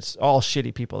 And it's all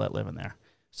shitty people that live in there.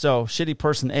 So shitty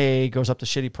person A goes up to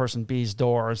shitty person B's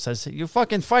door and says, "You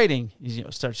fucking fighting." He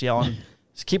starts yelling,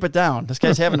 "Just keep it down. This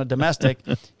guy's having a domestic."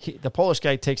 The Polish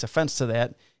guy takes offense to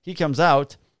that. He comes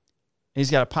out. He's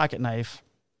got a pocket knife.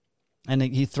 And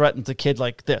he threatens the kid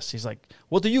like this. He's like,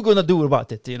 "What are you going to do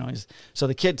about it?" So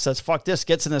the kid says, "Fuck this,"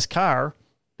 gets in his car,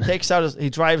 he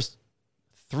drives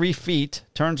 3 feet,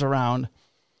 turns around,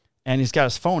 and he's got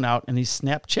his phone out, and he's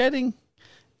Snapchatting,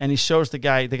 and he shows the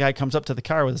guy comes up to the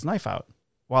car with his knife out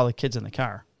while the kid's in the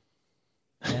car.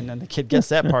 And then the kid gets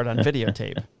that part on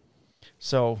videotape.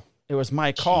 So it was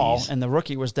my call, Jeez. and the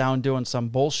rookie was down doing some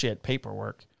bullshit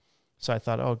paperwork. So I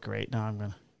thought, oh, great, now I'm going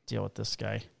to deal with this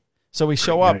guy. So we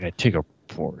show up. I gotta take a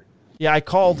report. Yeah, I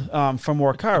called for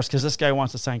more cars because this guy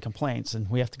wants to sign complaints, and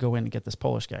we have to go in and get this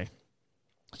Polish guy.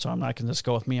 So I'm not going to just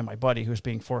go with me and my buddy who's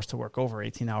being forced to work over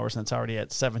 18 hours, and it's already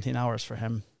at 17 hours for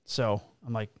him. So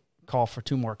I'm like, call for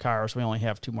 2 more cars. We only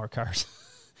have 2 more cars.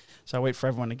 So I wait for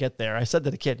everyone to get there. I said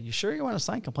to the kid, "You sure you want to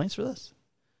sign complaints for this?"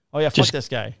 "Oh, yeah, fuck this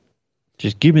guy."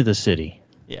 Just give me the city.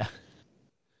 Yeah.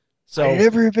 So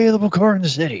every available car in the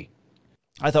city.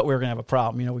 I thought we were going to have a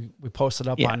problem. We posted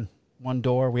up on one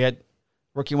door.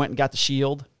 Rookie went and got the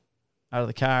shield out of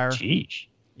the car. Jeez.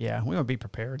 Yeah, we would be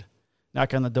prepared.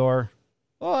 Knock on the door.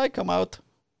 "Oh, I come out."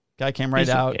 Guy came right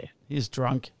out. Okay. He's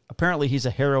drunk. Apparently, he's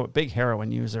a big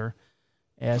heroin user,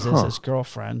 as is his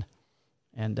girlfriend.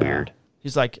 And Weird.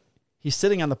 He's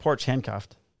sitting on the porch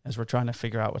handcuffed as we're trying to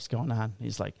figure out what's going on.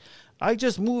 He's like, "I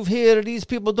just move here. These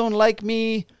people don't like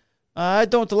me. I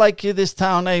don't like this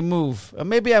town. I move.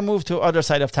 Maybe I move to other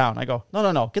side of town." I go,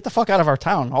 No. Get the fuck out of our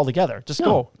town altogether. Just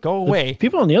go away.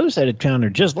 People on the other side of town are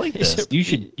just like this. You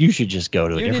should just go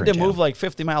to a different You need to town. move like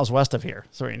 50 miles west of here.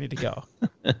 That's where you need to go.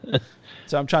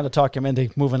 So I'm trying to talk him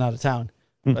into moving out of town.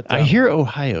 But I hear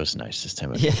Ohio's nice this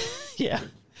time of year. Yeah.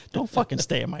 Don't fucking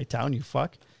stay in my town, you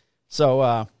fuck.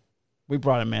 So we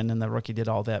brought him in, and the rookie did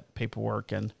all that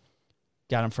paperwork and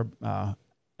got him for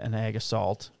an ag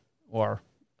assault or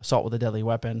assault with a deadly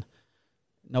weapon.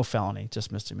 No felony,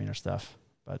 just misdemeanor stuff.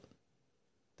 But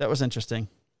that was interesting.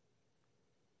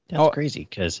 That's crazy,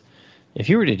 because if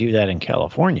you were to do that in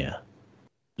California,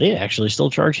 they'd actually still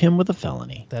charge him with a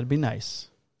felony. That'd be nice.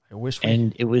 I wish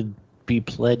And it would be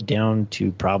pled down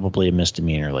to probably a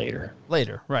misdemeanor later.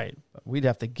 Later, right. But we'd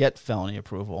have to get felony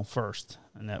approval first,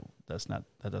 and that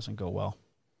doesn't go well.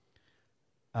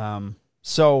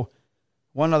 So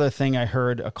one other thing, I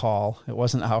heard a call. It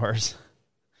wasn't ours.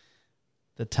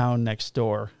 The town next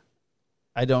door.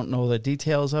 I don't know the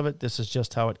details of it. This is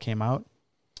just how it came out.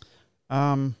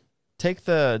 Take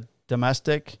the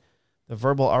domestic, the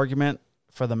verbal argument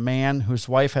for the man whose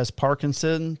wife has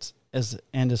Parkinson's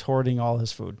and is hoarding all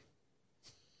his food.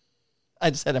 I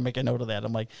just had to make a note of that.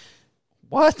 I'm like,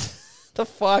 what the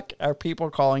fuck are people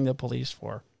calling the police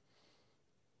for?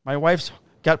 My wife's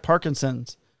got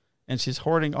Parkinson's and she's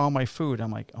hoarding all my food.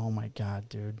 I'm like, oh my God,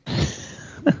 dude.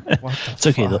 What the It's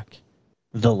okay. fuck?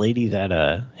 The lady that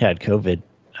had COVID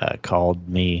called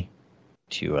me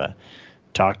to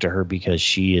talk to her because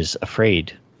she is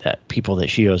afraid that people that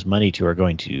she owes money to are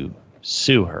going to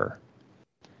sue her.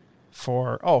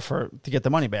 To get the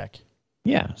money back.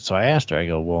 Yeah. So I asked her, I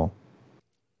go, well,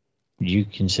 you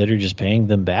consider just paying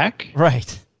them back?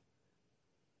 Right.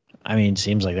 I mean,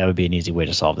 seems like that would be an easy way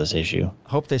to solve this issue.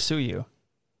 Hope they sue you.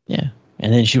 Yeah.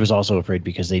 And then she was also afraid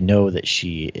because they know that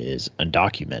she is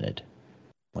undocumented.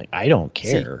 Like, I don't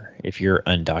care if you're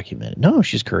undocumented. No,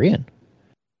 she's Korean.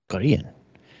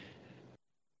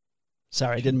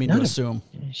 Sorry, I didn't mean to assume.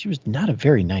 She was not a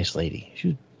very nice lady. She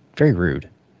was very rude.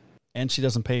 And she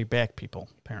doesn't pay back people,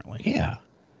 apparently. Yeah.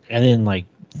 And then, like,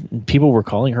 people were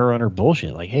calling her on her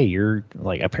bullshit. Like, hey, you're,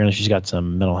 like, apparently she's got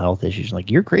some mental health issues.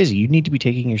 Like, you're crazy. You need to be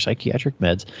taking your psychiatric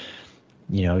meds.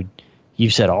 You know,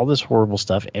 you've said all this horrible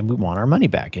stuff, and we want our money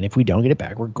back. And if we don't get it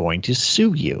back, we're going to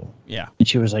sue you. Yeah. And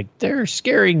she was like, they're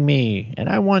scaring me, and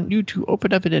I want you to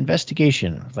open up an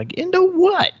investigation. I was like, into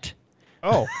what?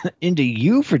 Oh. Into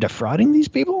you for defrauding these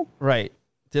people? Right.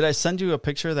 Did I send you a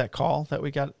picture of that call that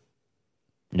we got?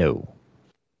 No.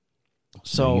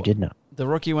 So No, you did not. The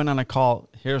rookie went on a call.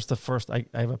 Here's the first. I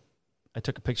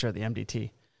took a picture of the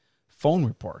MDT phone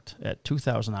report at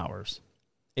 2,000 hours.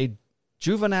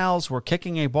 Juveniles were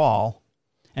kicking a ball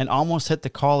and almost hit the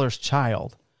caller's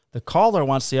child. The caller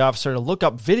wants the officer to look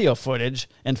up video footage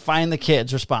and find the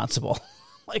kids responsible.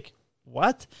 Like,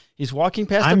 what? He's walking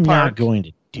past I'm the park. not going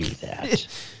to do that.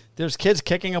 There's kids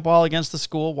kicking a ball against the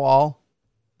school wall.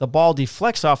 The ball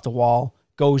deflects off the wall,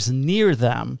 goes near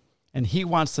them, and he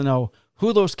wants to know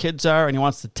who those kids are, and he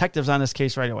wants detectives on this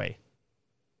case right away.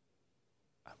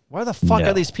 Where the fuck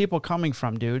are these people coming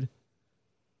from, dude?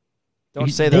 Don't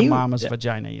say their mama's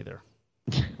vagina either.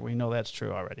 We know that's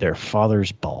true already. Their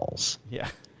father's balls. Yeah.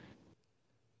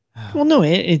 Well, no,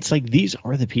 it's like these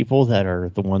are the people that are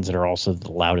the ones that are also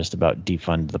the loudest about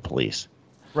defund the police.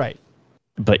 Right.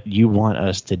 But you want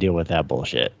us to deal with that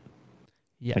bullshit.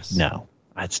 Yes. Like, no,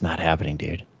 that's not happening,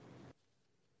 dude.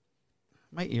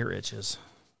 My ear itches.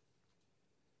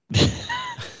 Damn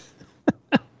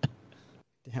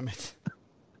it.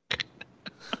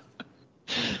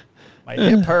 My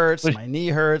hip hurts, my knee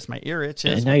hurts, my ear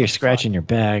itches. And now you're scratching your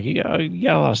back. You got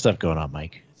a lot of stuff going on,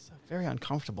 Mike. It's a very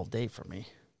uncomfortable day for me.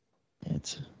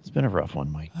 It's been a rough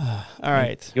one, Mike. All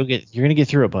right. You're gonna get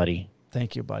through it, buddy.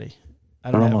 Thank you, buddy.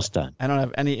 We're almost done. I don't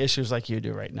have any issues like you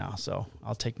do right now, so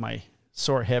I'll take my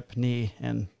sore hip, knee,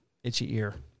 and itchy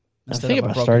ear. I'm thinking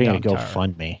about starting a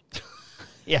GoFundMe.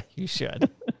 Yeah, you should.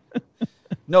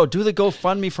 No, do the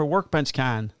GoFundMe for Workbench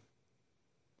Con.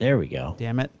 There we go.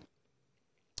 Damn it.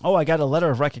 Oh, I got a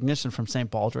letter of recognition from St.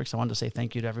 Baldrick's. I wanted to say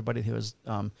thank you to everybody who has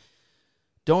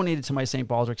donated to my St.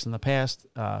 Baldrick's in the past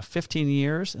 15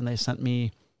 years, and they sent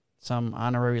me some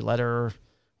honorary letter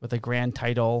with a grand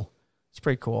title. It's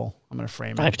pretty cool. I'm going to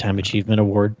frame it. Lifetime Achievement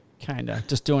Award. Kind of.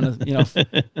 Just doing,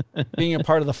 being a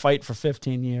part of the fight for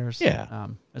 15 years. Yeah.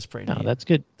 That's pretty neat. That's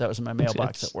good. That was in my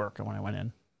mailbox at work when I went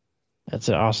in. That's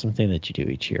an awesome thing that you do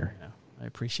each year. Yeah. I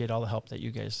appreciate all the help that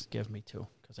you guys give me, too,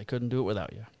 because I couldn't do it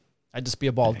without you. I'd just be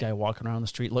a bald guy walking around the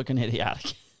street looking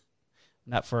idiotic.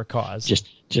 Not for a cause.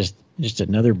 Just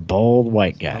another bald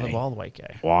white guy. Another bald white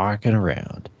guy. Walking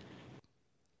around.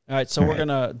 All right, so we're going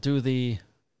to do the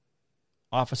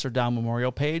Officer Down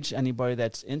Memorial page. Anybody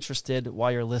that's interested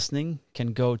while you're listening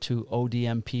can go to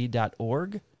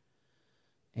odmp.org.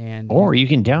 Or you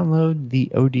can download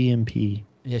the ODMP.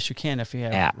 Yes, you can if you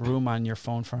have room on your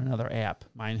phone for another app.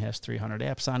 Mine has 300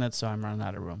 apps on it, so I'm running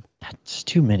out of room. That's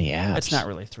too many apps. It's not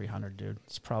really 300, dude.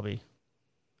 It's probably,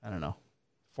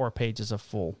 4 pages of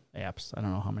full apps. I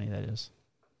don't know how many that is.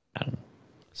 I don't know.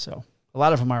 So a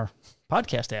lot of them are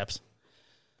podcast apps.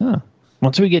 Huh.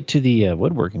 Once we get to the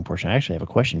woodworking portion, I actually have a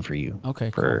question for you. Okay,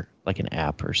 for like an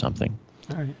app or something.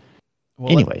 All right.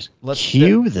 Well, anyways, let's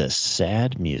cue the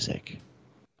sad music.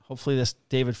 Hopefully this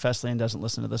David Feslian doesn't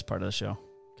listen to this part of the show,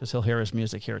 because he'll hear his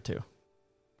music here too.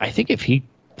 I think if he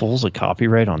pulls a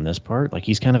copyright on this part, like,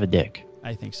 he's kind of a dick.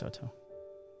 I think so too. All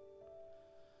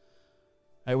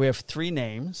right, we have 3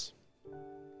 names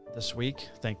this week.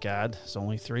 Thank God, it's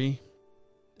only 3.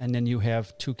 And then you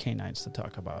have 2 canines to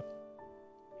talk about.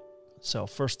 So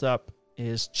first up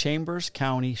is Chambers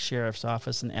County Sheriff's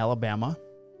Office in Alabama.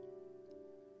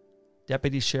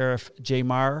 Deputy Sheriff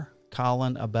Jamar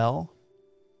Colin Abell,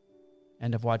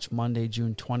 end of watch Monday,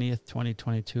 June 20th,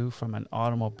 2022, from an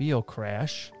automobile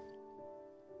crash.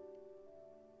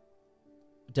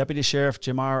 Deputy Sheriff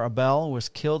Jamar Abell was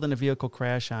killed in a vehicle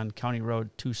crash on County Road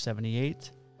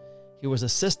 278. He was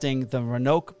assisting the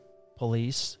Roanoke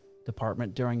Police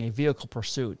Department during a vehicle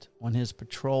pursuit when his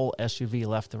patrol SUV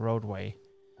left the roadway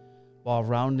while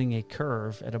rounding a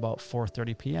curve at about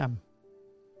 4:30 p.m.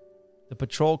 The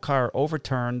patrol car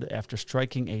overturned after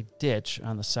striking a ditch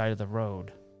on the side of the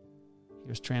road. He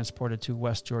was transported to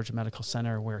West Georgia Medical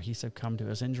Center where he succumbed to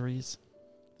his injuries.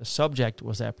 The subject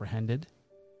was apprehended.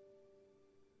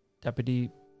 Deputy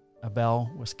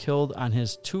Abell was killed on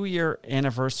his 2-year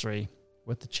anniversary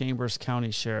with the Chambers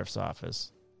County Sheriff's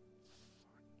Office.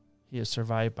 He is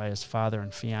survived by his father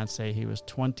and fiancée. He was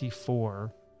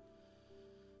 24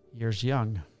 years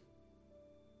young.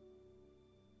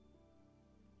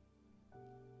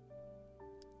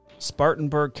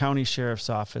 Spartanburg County Sheriff's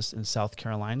Office in South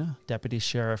Carolina. Deputy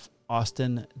Sheriff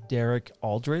Austin Derek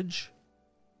Aldridge.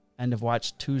 End of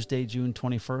watch Tuesday, June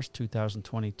 21st,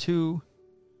 2022.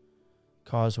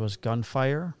 Cause was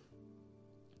gunfire.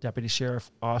 Deputy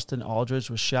Sheriff Austin Aldridge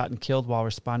was shot and killed while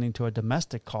responding to a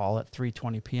domestic call at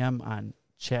 3:20 p.m. on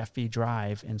Chaffee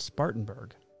Drive in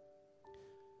Spartanburg.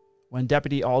 When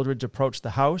Deputy Aldridge approached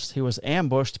the house, he was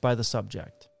ambushed by the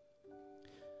subject.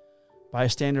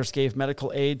 Bystanders gave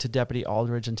medical aid to Deputy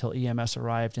Aldridge until EMS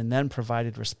arrived and then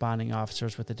provided responding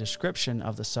officers with a description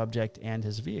of the subject and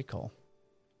his vehicle.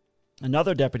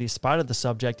 Another deputy spotted the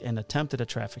subject and attempted a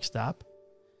traffic stop.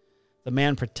 The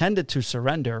man pretended to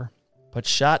surrender, but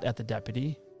shot at the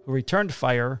deputy, who returned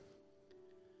fire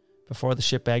before the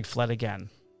shitbag fled again.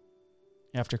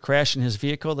 After crashing his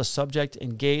vehicle, the subject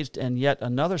engaged in yet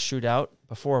another shootout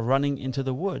before running into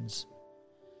the woods,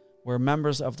 where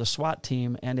members of the SWAT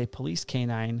team and a police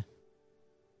canine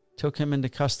took him into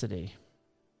custody.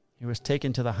 He was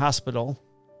taken to the hospital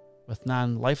with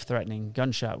non-life-threatening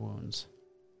gunshot wounds.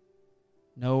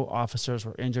 No officers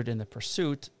were injured in the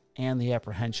pursuit and the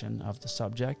apprehension of the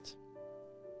subject.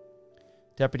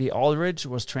 Deputy Aldridge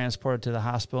was transported to the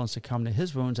hospital and succumbed to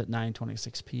his wounds at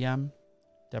 9:26 p.m.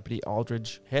 Deputy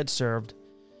Aldridge had served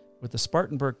with the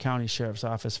Spartanburg County Sheriff's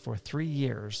Office for 3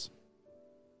 years.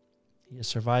 He is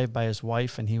survived by his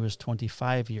wife, and he was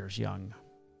 25 years young.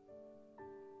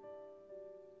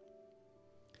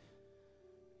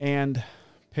 And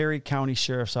Perry County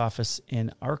Sheriff's Office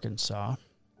in Arkansas,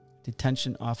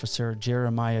 Detention Officer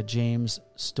Jeremiah James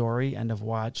Story, end of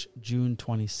watch, June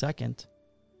 22nd,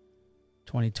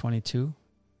 2022.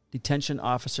 Detention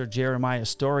Officer Jeremiah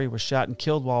Story was shot and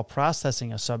killed while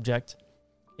processing a subject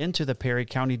into the Perry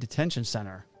County Detention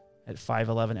Center at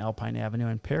 511 Alpine Avenue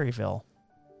in Perryville.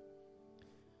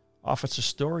 Officer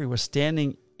Story was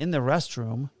standing in the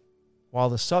restroom while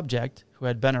the subject, who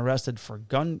had been arrested for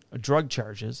drug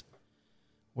charges,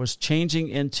 was changing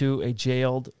into a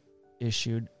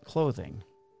jailed-issued clothing.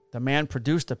 The man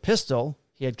produced a pistol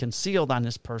he had concealed on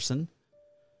his person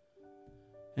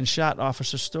and shot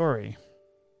Officer Story,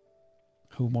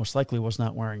 who most likely was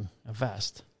not wearing a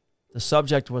vest. The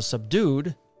subject was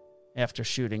subdued after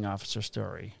shooting Officer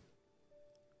Story.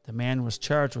 The man was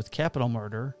charged with capital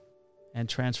murder and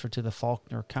transferred to the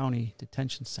Faulkner County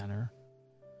Detention Center.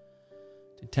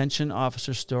 Detention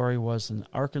Officer Story was an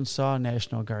Arkansas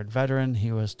National Guard veteran.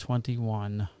 He was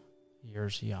 21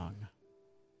 years young.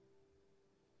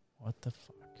 What the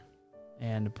fuck?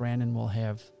 And Brandon will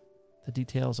have the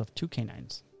details of 2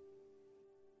 canines.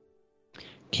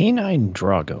 Canine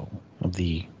Drago of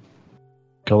the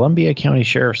Columbia County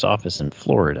Sheriff's Office in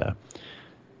Florida.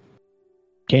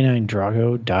 Canine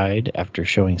Drago died after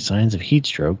showing signs of heat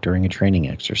stroke during a training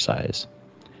exercise.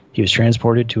 He was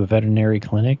transported to a veterinary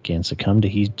clinic and succumbed to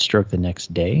heat stroke the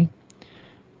next day.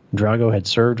 Drago had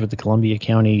served with the Columbia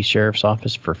County Sheriff's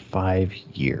Office for 5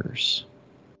 years.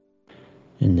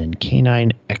 And then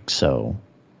Canine Exo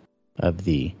of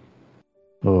the,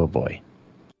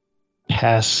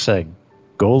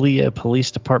 Pascagoula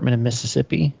Police Department in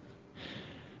Mississippi.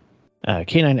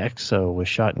 Canine Exo was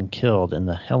shot and killed in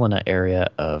the Helena area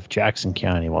of Jackson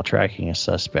County while tracking a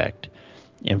suspect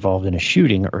involved in a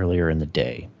shooting earlier in the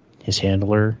day. His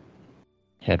handler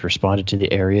had responded to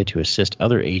the area to assist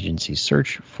other agencies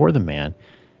search for the man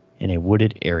in a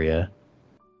wooded area.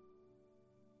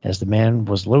 As the man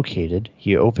was located,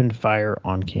 he opened fire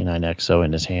on Canine Exo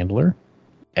and his handler.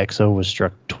 Exo was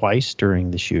struck twice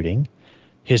during the shooting.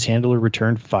 His handler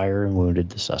returned fire and wounded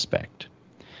the suspect.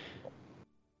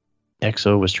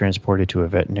 Exo was transported to a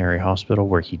veterinary hospital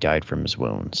where he died from his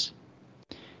wounds.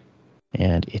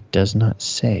 And it does not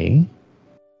say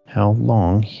how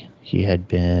long he had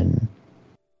been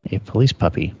a police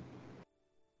puppy.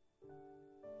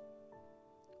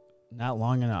 Not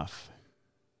long enough.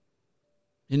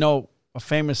 You know, a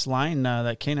famous line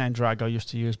that Canine Drago used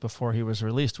to use before he was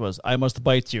released was, "I must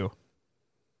bite you."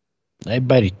 I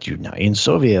bite you now. In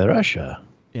Soviet Russia,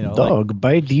 You know, dog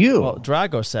bite you. Well,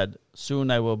 Drago said, "Soon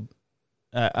I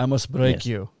must break Yes.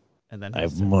 you." And then I he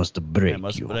said, must break I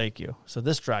must you. break you. So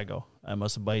this Drago, "I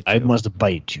must bite you." I must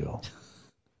bite you.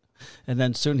 And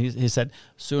then soon he said,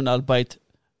 "Soon I'll bite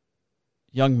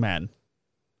young man.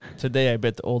 Today I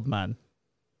bit the old man."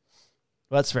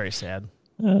 Well, that's very sad.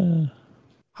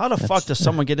 How the fuck does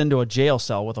someone get into a jail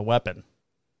cell with a weapon?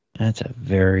 That's a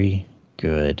very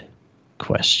good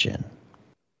question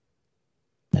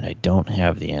that I don't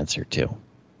have the answer to.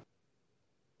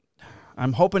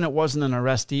 I'm hoping it wasn't an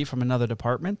arrestee from another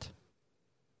department.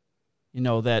 You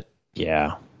know, that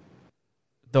Yeah.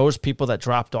 those people that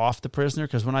dropped off the prisoner,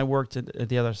 because when I worked at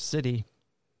the other city,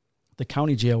 the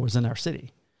county jail was in our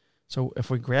city. So if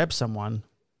we grabbed someone,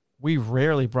 we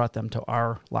rarely brought them to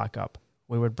our lockup.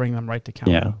 We would bring them right to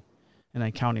county. Yeah. And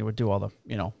then county would do all the,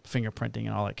 fingerprinting and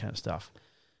all that kind of stuff.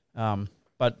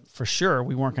 But for sure,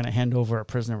 we weren't going to hand over a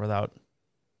prisoner without,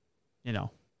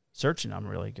 searching them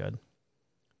really good.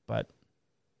 But,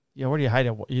 where do you hide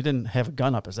it? You didn't have a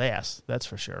gun up his ass, that's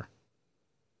for sure.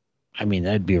 I mean,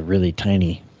 that'd be a really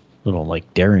tiny little,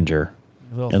 Derringer.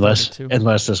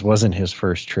 Unless this wasn't his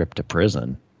first trip to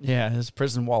prison. Yeah, his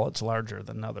prison wallet's larger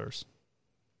than others.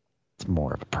 It's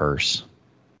more of a purse.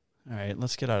 All right,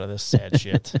 let's get out of this sad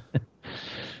shit.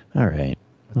 All right.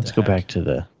 Let's go back to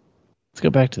the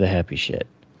happy shit.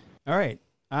 All right,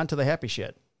 on to the happy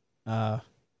shit. What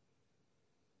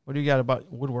do you got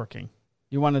about woodworking?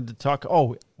 You wanted to talk.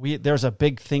 There's a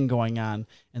big thing going on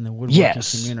in the woodworking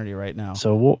community right now.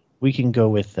 So we can go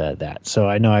with that. So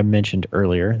I know I mentioned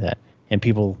earlier that, and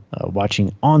people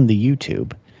watching on the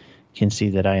YouTube can see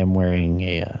that I am wearing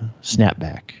a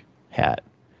snapback hat,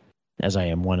 as I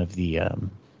am one of the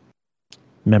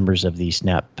members of the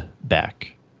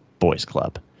Snapback Boys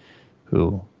Club,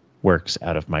 who works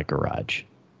out of my garage.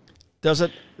 Does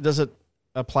it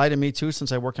apply to me too,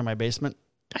 since I work in my basement?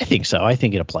 I think so. I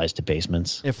think it applies to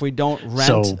basements. If we don't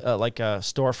rent like a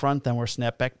storefront, then we're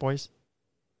snapback boys.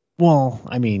 Well,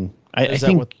 I mean, I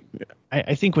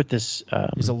think what this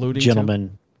he's alluding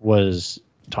gentleman was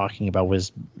talking about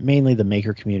was mainly the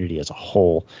maker community as a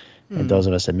whole, and those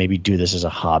of us that maybe do this as a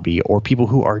hobby, or people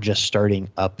who are just starting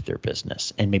up their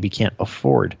business and maybe can't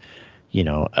afford,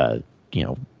 10,000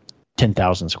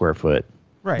 square foot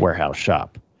warehouse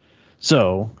shop.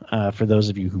 So, for those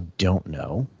of you who don't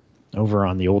know, over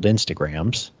on the old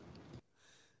Instagrams,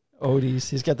 Odie's,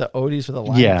 he's got the Odie's with a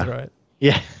line through it.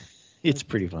 Yeah, it's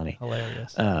pretty funny.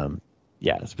 Hilarious.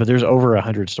 Yes, but there's over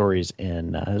 100 stories,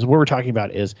 and what we're talking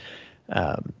about is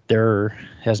there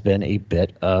has been a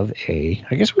bit of I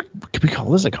guess could we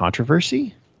call this a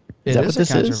controversy? Is that what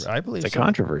this is? I believe it's a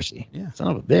controversy. Yeah. Son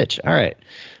of a bitch. All right.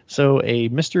 So a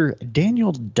Mr.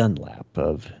 Daniel Dunlap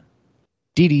of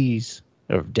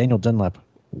Daniel Dunlap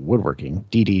Woodworking,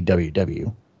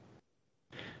 DDWW.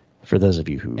 For those of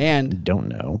you who don't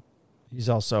know. He's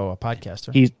also a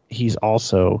podcaster. He's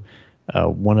also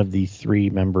one of the three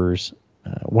members,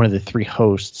 one of the three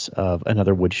hosts of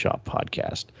another woodshop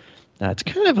podcast. It's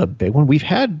kind of a big one. We've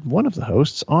had one of the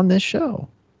hosts on this show.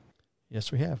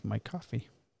 Yes, we have. Mike Coffey.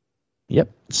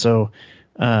 Yep. So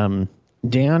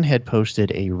Dan had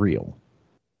posted a reel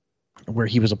where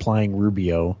he was applying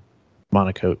Rubio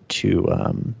Monocoat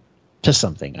to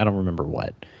something. I don't remember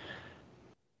what.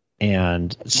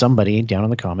 And somebody down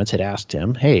in the comments had asked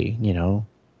him, hey,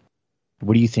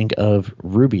 what do you think of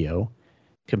Rubio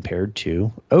compared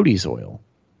to Odie's oil?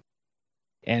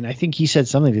 And I think he said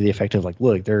something to the effect of like,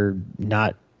 look, they're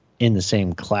not in the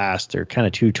same class. They're kind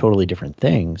of two totally different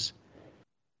things.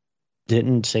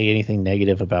 Didn't say anything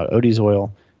negative about Odie's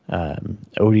oil.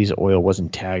 Odie's oil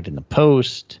wasn't tagged in the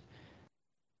post.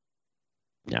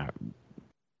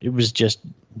 It was just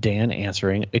Dan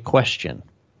answering a question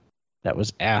that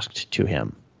was asked to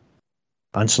him,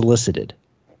 unsolicited.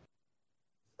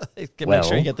 Make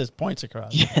sure you get those points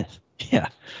across. Yeah.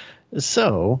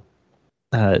 So,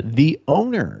 the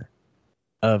owner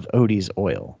of Odie's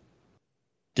Oil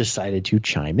decided to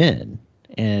chime in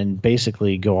and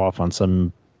basically go off on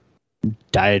some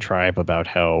diatribe about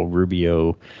how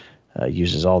Rubio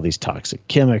uses all these toxic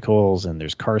chemicals and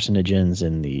there's carcinogens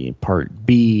in the Part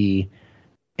B,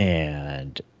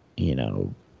 and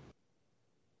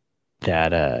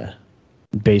that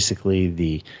basically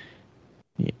the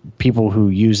people who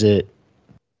use it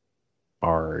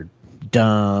are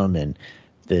dumb, and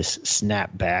this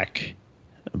snapback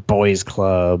boys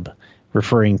club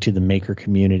referring to the maker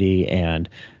community. And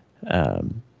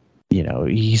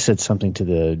he said something to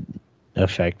the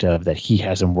effect of that he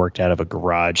hasn't worked out of a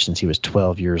garage since he was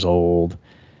 12 years old,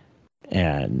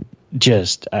 and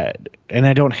just and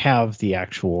I don't have the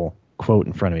actual quote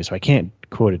in front of me, so I can't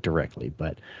quote it directly,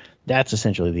 but that's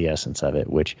essentially the essence of it,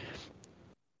 which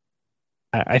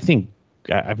I think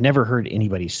I've never heard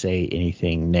anybody say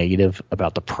anything negative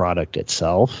about the product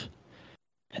itself.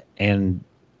 And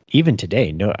even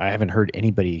today, no, I haven't heard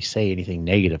anybody say anything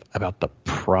negative about the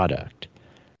product.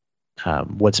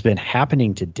 What's been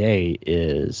happening today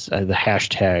is the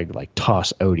hashtag like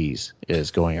Toss Odie's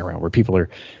is going around, where people are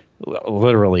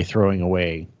literally throwing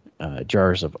away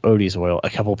jars of Odie's oil. A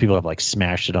couple of people have like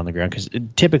smashed it on the ground, because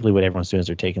typically what everyone's doing is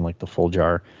they're taking like the full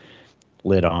jar,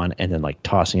 lid on, and then like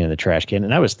tossing it in the trash can.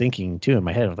 And I was thinking too in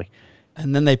my head, I was like,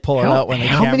 and then they pull it out when the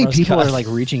how many people cut. are like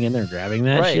reaching in there grabbing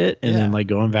that shit and then like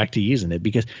going back to using it,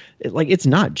 because it's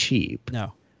not cheap.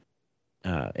 No.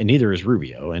 And neither is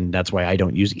Rubio, and that's why I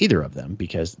don't use either of them,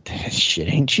 because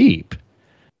shit ain't cheap.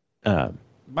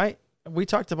 We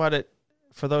talked about it.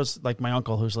 For those like my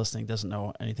uncle who's listening doesn't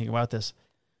know anything about this.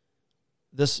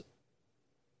 This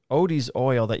Odie's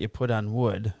oil that you put on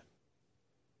wood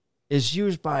is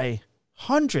used by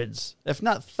hundreds, if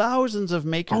not thousands, of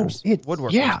makers,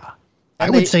 woodworkers. Yeah, I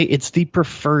would say it's the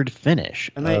preferred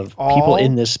finish of people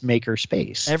in this maker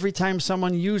space. Every time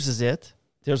someone uses it,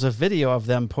 there's a video of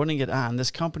them putting it on.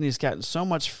 This company's gotten so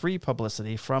much free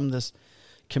publicity from this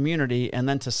community, and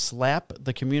then to slap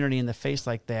the community in the face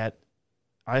like that,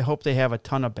 I hope they have a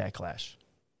ton of backlash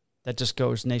that just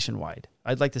goes nationwide.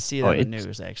 I'd like to see that in the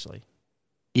news, actually.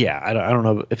 Yeah, I don't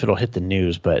know if it'll hit the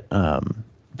news, but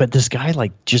this guy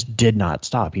like just did not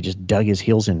stop. He just dug his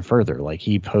heels in further. Like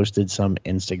he posted some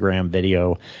Instagram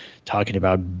video talking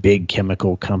about big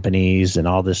chemical companies and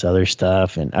all this other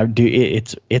stuff, and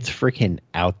it's freaking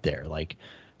out there. Like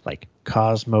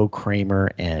Cosmo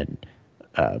Kramer and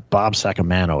Bob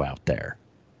Sacamano out there.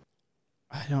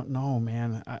 I don't know,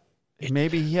 man.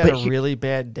 Maybe he had a really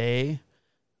bad day.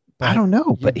 I don't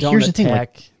know, but here's the thing: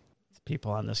 like,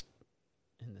 people in this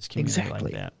community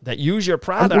like that use your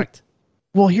product.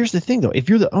 Well, here's the thing though. If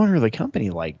you're the owner of the company,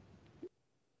 like,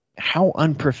 how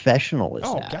unprofessional is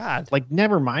Oh, that? God. Like,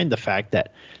 never mind the fact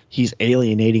that he's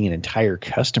alienating an entire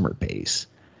customer base.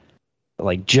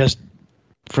 Like, just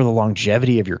for the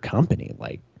longevity of your company,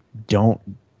 like, don't.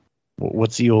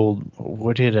 What's the old?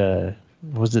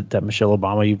 Was it that Michelle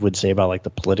Obama would say about like the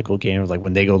political game? Like,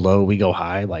 when they go low, we go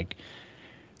high. Like,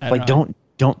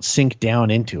 don't sink down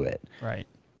into it. Right.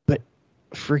 But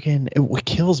freaking, what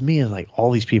kills me is like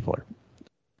all these people are.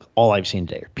 All I've seen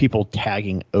today are people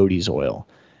tagging Odie's oil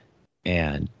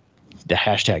and the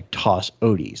hashtag toss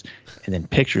Odie's and then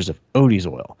pictures of Odie's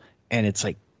oil. And it's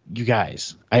like, you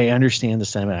guys, I understand the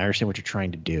sentiment. I understand what you're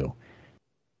trying to do.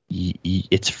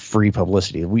 It's free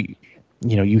publicity.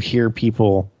 You hear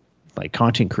people like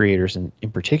content creators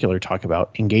in particular talk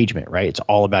about engagement, right? It's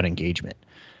all about engagement.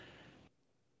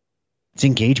 It's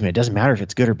engagement. It doesn't matter if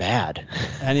it's good or bad.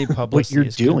 Any publicity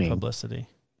is good publicity.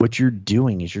 What you're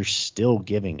doing is you're still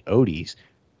giving Odie's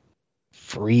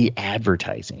free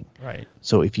advertising. Right.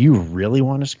 So if you really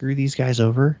want to screw these guys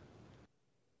over,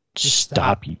 just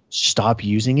stop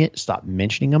using it, stop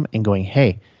mentioning them, and going,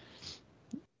 hey,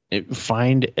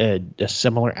 find a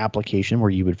similar application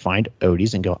where you would find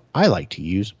Odie's and go, I like to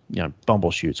use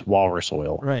Bumbleshoots, walrus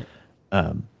oil. Right.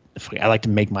 I like to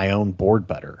make my own board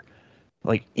butter,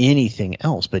 like anything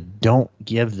else, but don't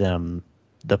give them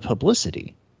the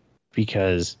publicity,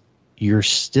 because you're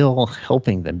still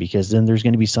helping them, because then there's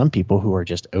going to be some people who are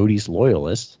just Odie's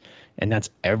loyalists. And that's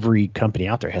every company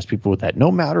out there has people with that.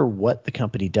 No matter what the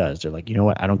company does, they're like, you know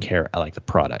what? I don't care. I like the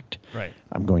product. Right.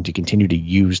 I'm going to continue to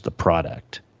use the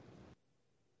product.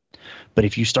 But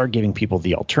if you start giving people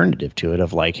the alternative to it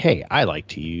of like, hey, I like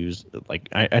to use, like,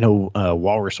 I know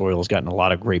Walrus Oil has gotten a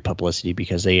lot of great publicity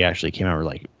because they actually came out and were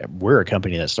like, we're a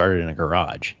company that started in a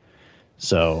garage.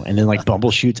 So, and then like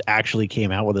Bumbleshoots actually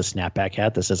came out with a snapback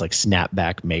hat that says like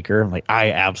snapback maker. I'm like,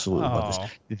 I absolutely love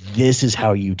this. This is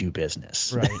how you do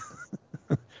business. Right.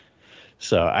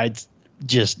 So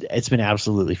it's been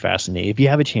absolutely fascinating. If you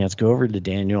have a chance, go over to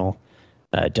Daniel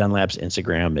Dunlap's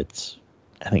Instagram. It's,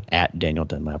 I think, at Daniel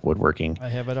Dunlap Woodworking. I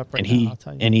have it up right now. I'll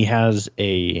tell you. And he has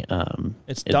a,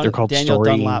 they're called Daniel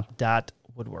Dunlap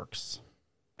Woodworks.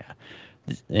 Yeah.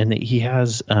 And he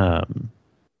has,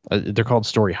 they're called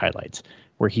story highlights,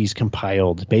 where he's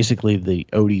compiled basically the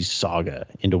Odie's saga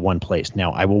into one place.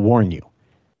 Now, I will warn you,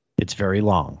 it's very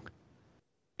long.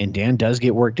 And Dan does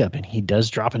get worked up, and he does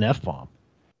drop an F-bomb,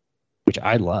 which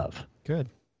I love. Good.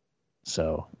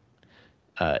 So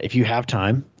if you have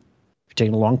time, if you're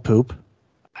taking a long poop,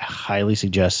 I highly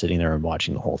suggest sitting there and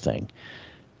watching the whole thing.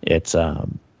 It's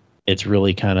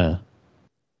really kind of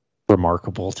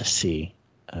remarkable to see.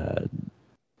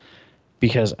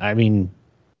 Because, I mean,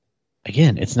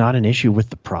 again, it's not an issue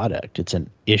with the product. It's an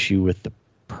issue with the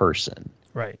person.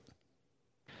 Right.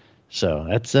 So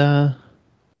that's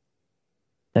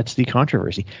the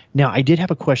controversy. Now, I did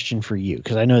have a question for you,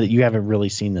 because I know that you haven't really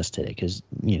seen this today, because,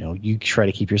 you try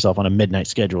to keep yourself on a midnight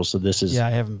schedule. So this is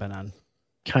I haven't been on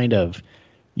kind of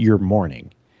your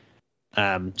morning.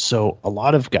 So a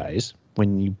lot of guys,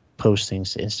 when you post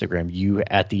things to Instagram, you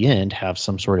at the end have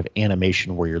some sort of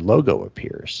animation where your logo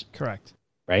appears. Correct.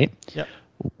 Right? Yep.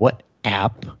 What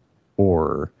app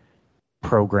or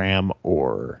program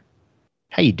or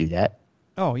how you do that?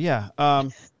 Oh, yeah.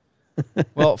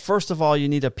 Well, first of all, you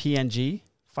need a PNG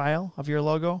file of your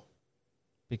logo,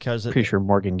 because Pretty sure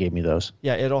Morgan gave me those.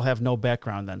 Yeah, it'll have no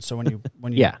background then. So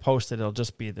when you post it, it'll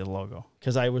just be the logo.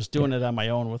 Because I was doing it on my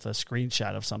own with a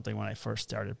screenshot of something when I first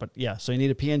started. But yeah, so you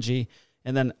need a PNG,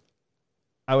 and then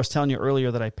I was telling you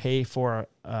earlier that I pay for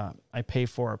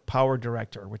Power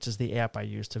Director, which is the app I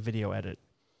use to video edit.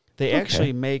 They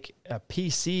actually make a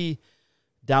PC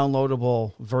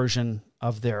downloadable version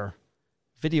of their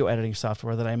video editing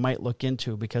software that I might look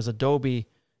into, because Adobe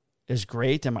is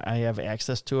great and I have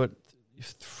access to it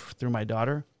through my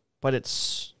daughter, but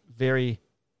it's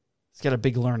got a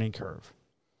big learning curve.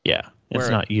 Yeah, it's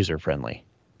not user friendly.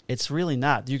 It's really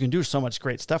not. You can do so much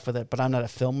great stuff with it, but I'm not a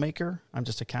filmmaker. I'm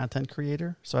just a content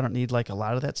creator, so I don't need like a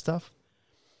lot of that stuff.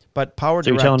 But Power Director.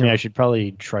 So you're telling me I should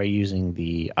probably try using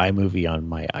the iMovie on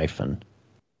my iPhone?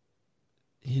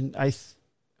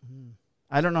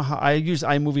 I don't know how. I use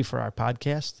iMovie for our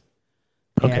podcast,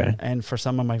 and for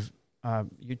some of my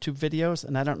YouTube videos,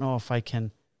 and I don't know if I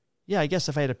can. Yeah, I guess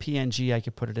if I had a PNG, I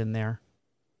could put it in there.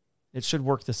 It should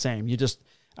work the same. You just,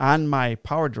 on my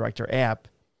Power Director app,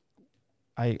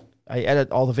 I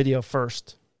edit all the video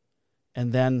first,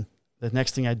 and then the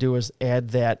next thing I do is add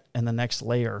that in the next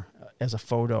layer as a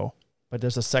photo. But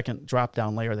there's a second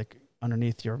drop-down layer that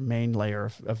underneath your main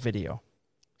layer of video.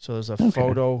 So there's a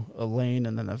photo, a lane,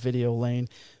 and then a video lane.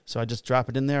 So I just drop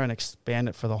it in there and expand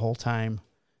it for the whole time.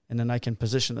 And then I can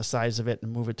position the size of it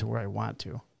and move it to where I want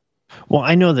to. Well,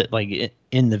 I know that like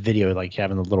in the video, like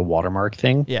having the little watermark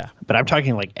thing. Yeah. But I'm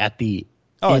talking like at the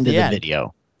at end of the the end.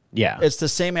 video. Yeah. It's the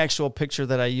same actual picture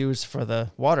that I use for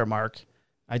the watermark.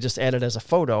 I just add it as a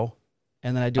photo,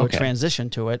 and then I do a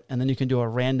transition to it, and then you can do a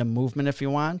random movement if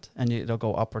you want, and it'll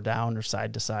go up or down or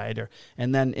side to side.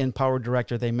 And then in Power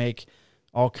Director, they make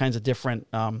all kinds of different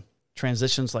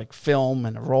transitions like film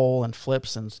and roll and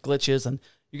flips and glitches, and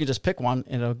you can just pick one,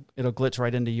 and it'll glitch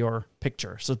right into your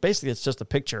picture. So basically, it's just a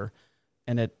picture,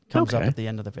 and it comes up at the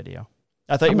end of the video.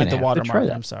 I thought you meant the watermark.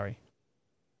 I'm sorry.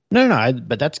 No,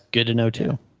 but that's good to know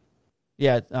too.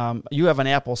 Yeah, you have an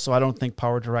Apple, so I don't think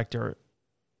Power Director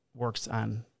works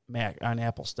on Mac, on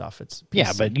Apple stuff. It's PC.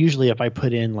 Yeah, but usually if I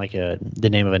put in like the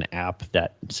name of an app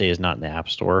that say is not in the App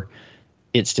Store,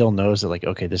 it still knows that like,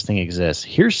 okay, this thing exists.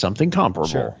 Here's something comparable.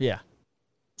 Sure. Yeah.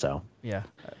 So yeah.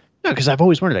 No, because I've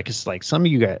always wondered that, because like some of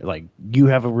you guys, like you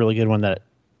have a really good one that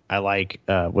I like.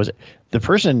 Was it the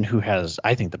person who has,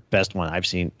 I think the best one I've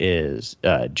seen is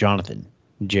Jonathan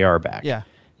JR Back. Yeah.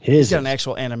 He's got an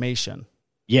actual animation.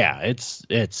 Yeah, it's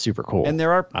super cool. And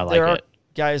there are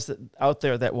guys that out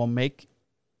there that will make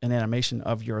an animation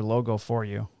of your logo for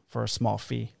you for a small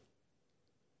fee.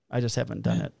 I just haven't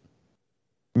done it.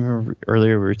 Remember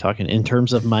earlier we were talking in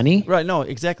terms of money? Right, no,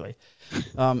 exactly.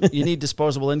 You need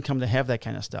disposable income to have that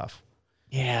kind of stuff.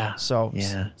 Yeah. So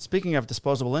speaking of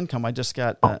disposable income, I just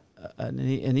got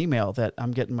an email that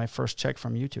I'm getting my first check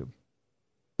from YouTube.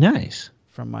 Nice.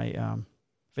 From my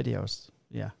videos.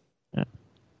 Yeah.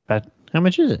 But how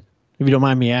much is it? If you don't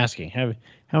mind me asking,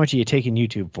 how much are you taking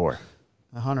YouTube for?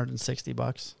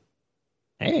 $160.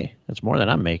 Hey, that's more than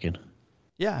I'm making.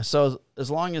 Yeah, so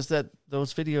as long as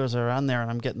those videos are on there and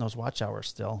I'm getting those watch hours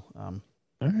still, all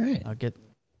right, I'll get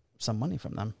some money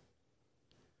from them.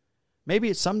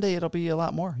 Maybe someday it'll be a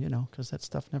lot more, because that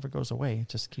stuff never goes away. It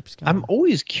just keeps going. I'm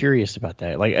always curious about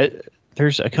that. Like,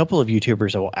 there's a couple of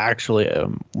YouTubers that will actually,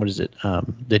 what is it?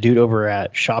 The dude over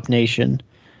at Shop Nation,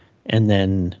 and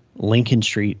then Lincoln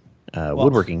Street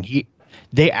Woodworking.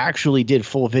 They actually did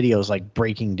full videos like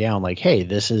breaking down like, hey,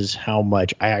 this is how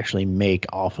much I actually make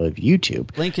off of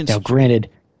YouTube. Now, granted,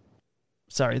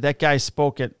 sorry, that guy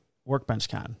spoke at Workbench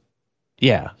Con.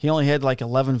 Yeah. He only had like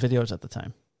 11 videos at the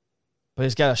time, but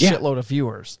he's got a shitload of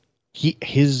viewers.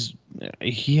 He's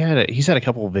had a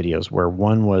couple of videos where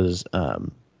one was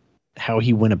how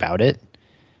he went about it,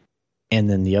 and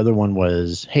then the other one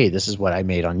was, hey, this is what I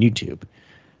made on YouTube.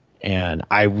 And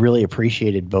I really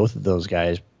appreciated both of those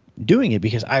guys doing it,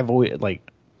 because I've always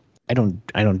I don't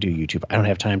do YouTube. I don't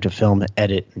have time to film,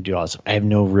 edit, and do all this. I have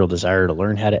no real desire to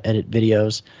learn how to edit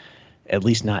videos, at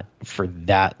least not for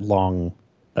that long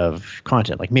of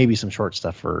content. Like maybe some short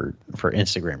stuff for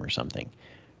Instagram or something.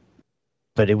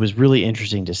 But it was really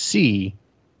interesting to see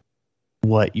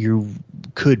what you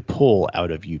could pull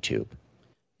out of YouTube.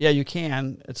 Yeah, you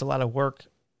can. It's a lot of work,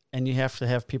 and you have to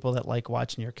have people that like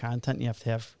watching your content. You have to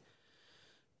have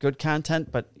good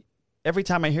content, but every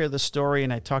time I hear the story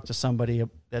and I talk to somebody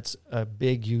that's a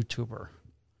big YouTuber,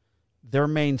 their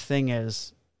main thing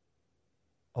is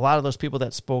a lot of those people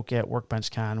that spoke at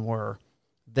Workbench Con were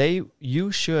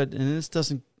you should, and this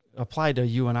doesn't apply to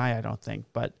you and I don't think,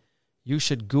 but you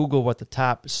should Google what the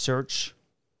top search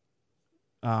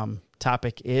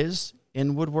topic is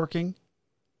in woodworking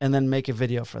and then make a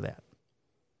video for that.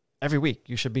 Every week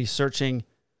you should be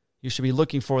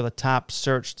looking for the top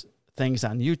searched things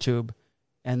on YouTube.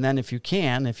 And then if you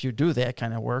do that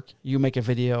kind of work, you make a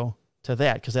video to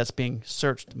that, because that's being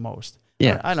searched most.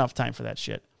 Yeah. I don't have time for that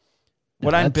shit.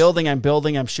 What I'm building,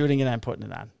 I'm shooting it, I'm putting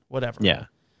it on. Whatever. Yeah.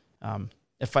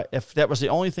 If that was the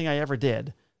only thing I ever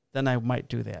did, then I might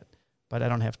do that. But I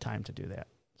don't have time to do that.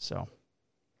 So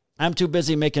I'm too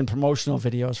busy making promotional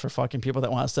videos for fucking people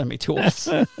that want to send me tools.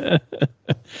 And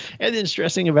then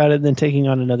stressing about it and then taking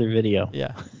on another video.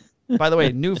 Yeah. By the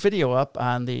way, new video up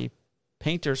on the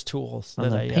painter's tools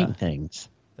that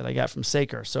I got from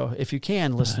Saker. So if you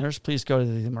can, listeners, please go to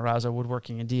the Marazzo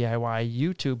Woodworking and DIY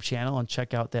YouTube channel and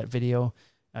check out that video.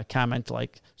 Comment,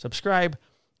 like, subscribe.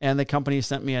 And the company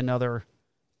sent me another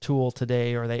tool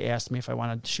today, or they asked me if I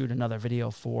wanted to shoot another video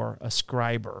for a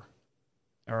scriber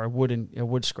or a wood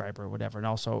scriber or whatever. And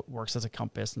also it works as a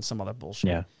compass and some other bullshit.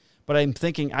 Yeah. But I'm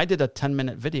thinking, I did a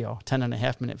 10-minute video,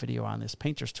 10.5-minute video on this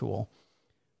painter's tool.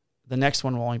 The next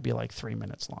one will only be like 3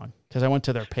 minutes long, because I went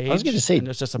to their page. I was going to say, and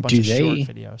there's just a bunch of short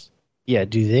videos. Yeah.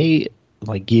 Do they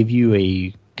like give you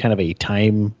a kind of a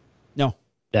time? No.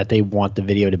 That they want the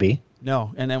video to be?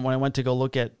 No. And then when I went to go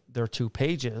look at their 2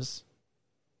 pages,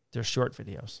 they're short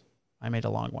videos. I made a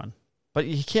long one. But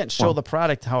you can't show the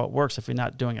product how it works if you're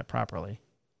not doing it properly.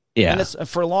 Yeah. And it's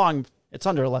it's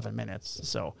under 11 minutes,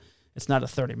 so it's not a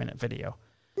 30-minute video.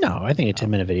 No, I think a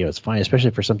 10-minute video is fine,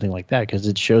 especially for something like that, because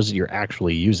it shows that you're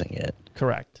actually using it.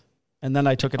 Correct. And then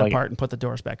I took it apart and put the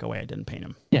doors back away. I didn't paint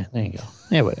them. Yeah, there you go.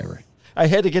 Yeah, whatever. I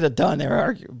had to get it done. They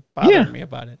were bothering me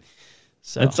about it.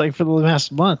 So it's like for the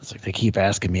last month, it's like they keep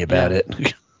asking me about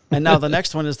it. And now the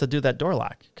next one is to do that door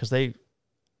lock, because they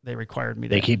required me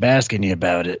to. They keep asking you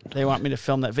about it. They want me to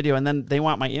film that video, and then they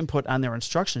want my input on their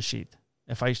instruction sheet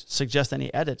if I suggest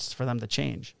any edits for them to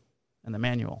change in the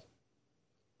manual.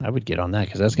 I would get on that,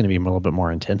 because that's going to be a little bit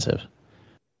more intensive.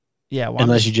 Yeah, well,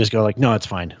 unless you just go like, no, it's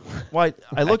fine. Well,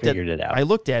 I looked figured it out. I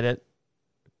looked at it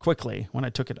quickly when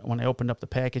I opened up the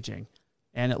packaging,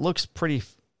 and it looks pretty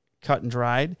cut and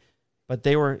dried. But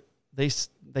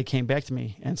they came back to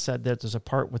me and said that there's a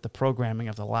part with the programming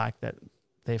of the lock that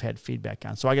they've had feedback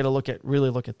on. So I got to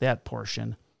really look at that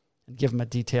portion and give them a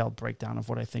detailed breakdown of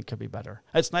what I think could be better.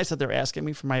 It's nice that they're asking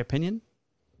me for my opinion.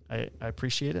 I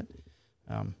appreciate it.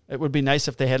 It would be nice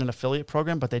if they had an affiliate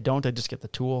program, but they don't. I just get the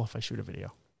tool if I shoot a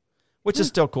video, which is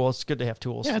still cool. It's good to have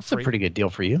tools. Yeah, for it's free. a pretty good deal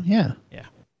for you. Yeah.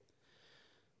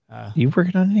 Yeah. You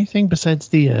working on anything besides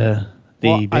the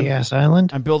Big Ass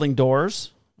Island? I'm building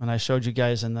doors, and I showed you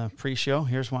guys in the pre-show.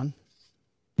 Here's one.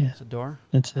 Yeah. It's a door.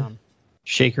 It's a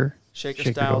shaker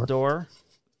style door.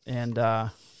 And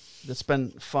it's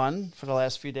been fun for the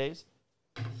last few days.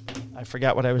 I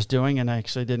forgot what I was doing, and I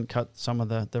actually didn't cut some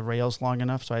of the rails long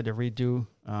enough, so I had to redo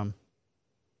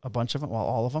a bunch of them, well,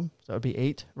 all of them. So it would be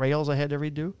 8 rails I had to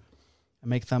redo and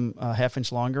make them a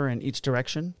half-inch longer in each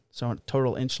direction, so a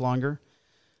total inch longer.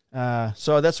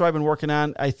 So that's what I've been working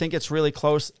on. I think it's really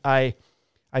close. I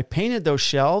painted those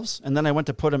shelves, and then I went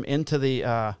to put them into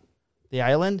the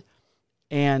island,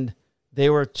 and they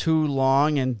were too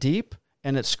long and deep,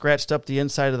 and it scratched up the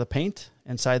inside of the paint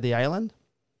inside the island.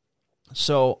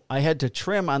 So I had to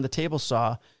trim on the table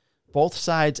saw both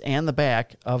sides and the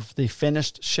back of the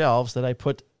finished shelves that I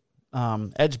put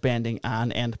edge banding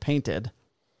on and painted.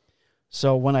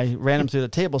 So when I ran them through the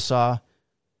table saw,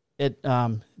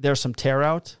 there's some tear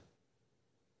out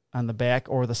on the back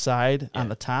or the side on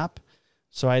the top.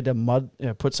 So I had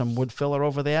to put some wood filler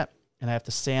over that, and I have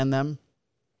to sand them.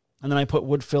 And then I put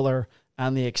wood filler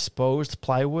on the exposed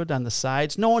plywood on the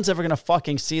sides. No one's ever going to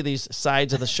fucking see these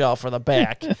sides of the shelf or the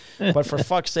back. But for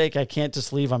fuck's sake, I can't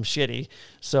just leave them shitty.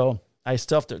 So I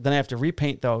then I have to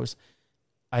repaint those.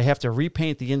 I have to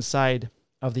repaint the inside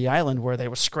of the island where they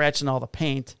were scratching all the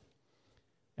paint.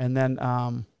 And then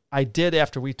I did,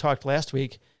 after we talked last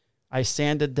week, I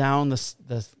sanded down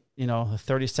the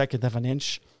 32nd of an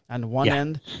inch on one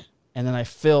end, and then I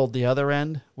filled the other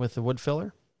end with the wood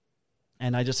filler.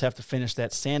 And I just have to finish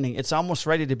that sanding. It's almost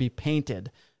ready to be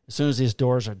painted as soon as these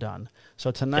doors are done.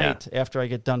 So tonight, after I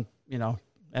get done,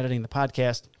 editing the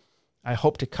podcast, I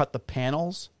hope to cut the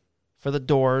panels for the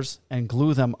doors and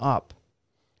glue them up.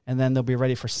 And then they'll be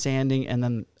ready for sanding, and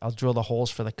then I'll drill the holes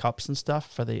for the cups and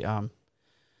stuff for the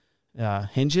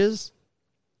hinges.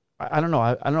 I don't know.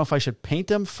 I don't know if I should paint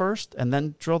them first and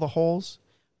then drill the holes,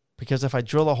 because if I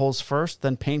drill the holes first,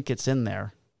 then paint gets in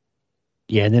there.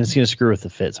 Yeah, and then it's going to screw with the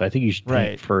fit. So I think you should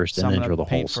paint first so and then drill the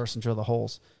paint holes. First and drill the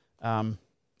holes. And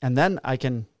then I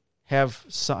can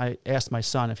I asked my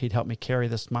son if he'd help me carry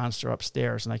this monster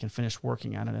upstairs, and I can finish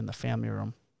working on it in the family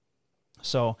room.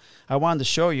 So I wanted to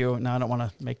show you. Now I don't want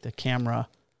to make the camera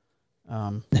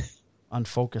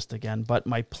unfocused again, but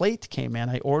my plate came in.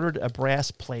 I ordered a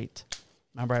brass plate.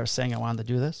 Remember I was saying I wanted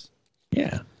to do this?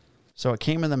 Yeah. So it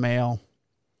came in the mail.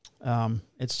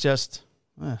 It's just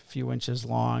a few inches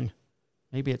long.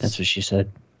 Maybe it's... That's what she said?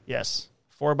 Yes.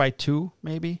 4x2,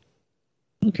 maybe.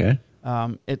 Okay.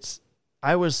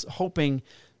 I was hoping...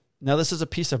 Now, this is a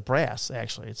piece of brass,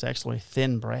 actually. It's actually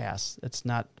thin brass. It's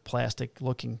not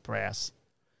plastic-looking brass.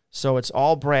 So it's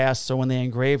all brass, so when they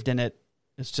engraved in it,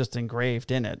 it's just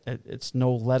engraved in it. It's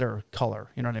no letter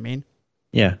color. You know what I mean?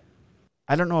 Yeah.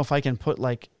 I don't know if I can put,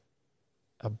 like,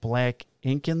 a black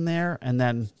ink in there and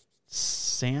then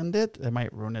sand it. It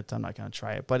might ruin it. I'm not going to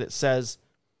try it. But it says...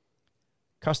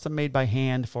 Custom made by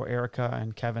hand for Erica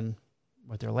and Kevin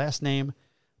with their last name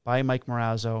by Mike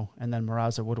Marazzo, and then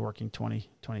Marazzo Woodworking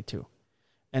 2022.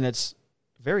 And it's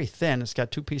very thin. It's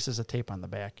got 2 pieces of tape on the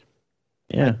back.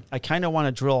 Yeah. I kind of want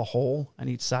to drill a hole on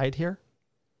each side here.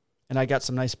 And I got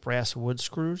some nice brass wood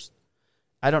screws.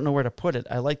 I don't know where to put it.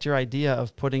 I liked your idea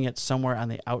of putting it somewhere on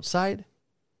the outside.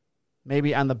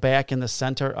 Maybe on the back in the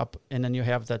center up, and then you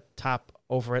have the top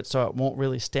over it, so it won't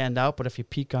really stand out. But if you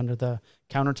peek under the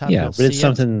countertop, yeah, you'll but it's see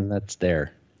something that's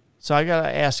there. So I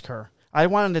gotta ask her. I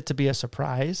wanted it to be a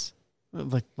surprise,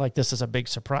 like this is a big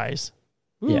surprise.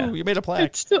 Ooh, yeah, you made a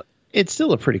plaque. it's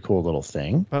still a pretty cool little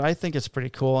thing. But I think it's pretty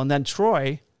cool. And then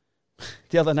Troy,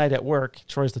 the other night at work,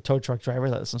 Troy's the tow truck driver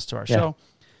that listens to our show.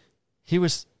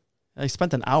 I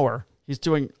spent an hour. He's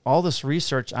doing all this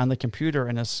research on the computer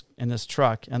in his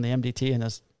truck and the MDT in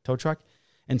his tow truck,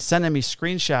 and sending me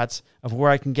screenshots of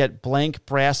where I can get blank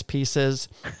brass pieces.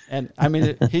 And I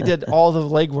mean, he did all the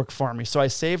legwork for me. So I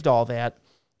saved all that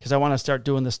because I want to start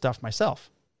doing this stuff myself.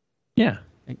 Yeah.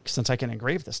 And since I can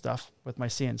engrave this stuff with my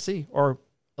CNC or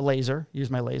a laser, use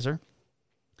my laser.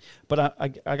 But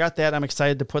I got that. I'm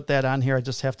excited to put that on here. I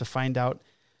just have to find out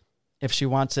if she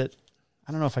wants it.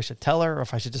 I don't know if I should tell her or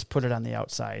if I should just put it on the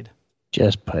outside.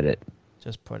 Just put it.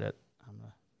 Just put it. I'm going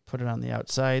to put it on the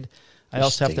outside. I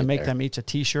also have to make them each a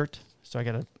T-shirt. So I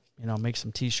got to, make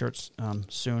some T-shirts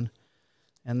soon.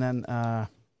 And then I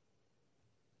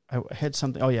had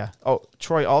something. Oh, yeah. Oh,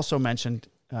 Troy also mentioned,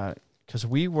 because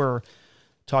we were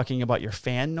talking about your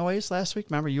fan noise last week.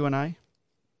 Remember you and I?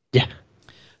 Yeah.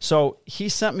 So he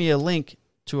sent me a link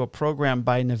to a program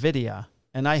by NVIDIA,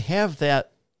 and I have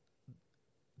that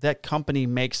company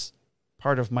makes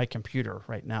part of my computer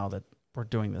right now that we're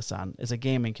doing this on is a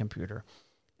gaming computer.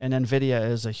 And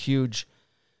NVIDIA is a huge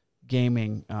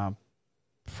gaming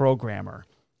programmer.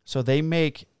 So they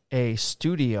make a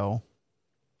studio.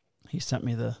 He sent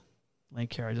me the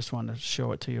link here. I just wanted to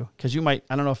show it to you. Because you might,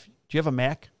 I don't know if, do you have a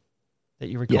Mac that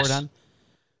you record on?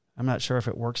 I'm not sure if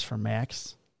it works for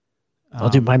Macs.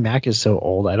 Dude, my Mac is so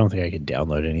old, I don't think I could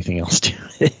download anything else to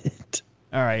it.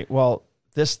 All right. Well,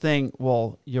 this thing,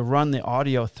 you run the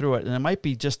audio through it, and it might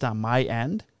be just on my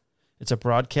end. It's a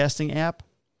broadcasting app,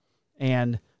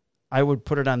 and I would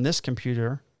put it on this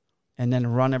computer and then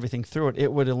run everything through it.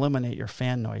 It would eliminate your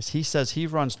fan noise. He says he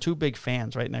runs 2 big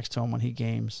fans right next to him when he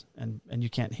games, and you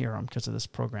can't hear them because of this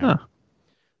program. Huh.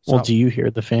 Well, do you hear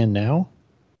the fan now?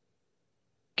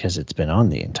 Because it's been on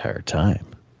the entire time.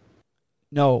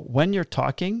 No, when you're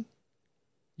talking,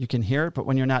 you can hear it, but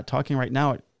when you're not talking right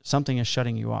now, something is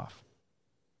shutting you off.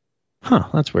 Huh,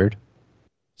 that's weird.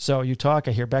 So you talk,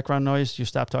 I hear background noise, you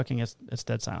stop talking, it's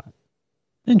dead silent.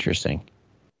 Interesting.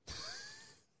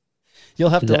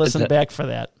 You'll have to listen back for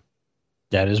that.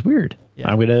 That is weird. Yeah.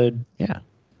 I'm going to,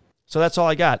 So that's all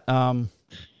I got. I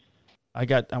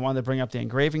wanted to bring up the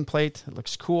engraving plate. It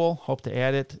looks cool. Hope to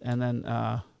add it. And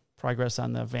then progress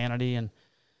on the vanity. And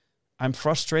I'm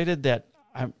frustrated that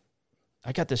I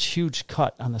got this huge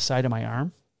cut on the side of my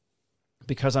arm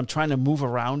because I'm trying to move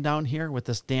around down here with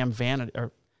this damn vanity,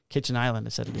 or kitchen island, I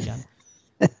said it again,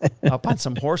 up on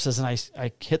some horses. And I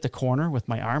hit the corner with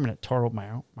my arm and it tore my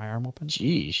arm open.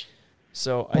 Jeez.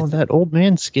 So that old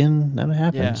man skin, that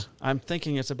happens. Yeah, I'm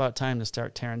thinking it's about time to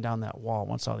start tearing down that wall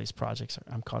once all these projects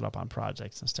I'm caught up on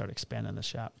projects and start expanding the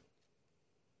shop.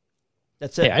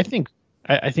 That's it. Hey, I think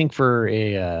for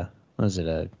an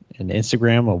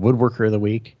Instagram, a woodworker of the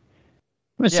week,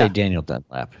 I'm going to say Daniel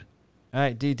Dunlap. All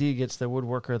right, DD gets the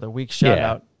woodworker of the week shout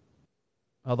out.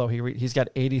 Although he's got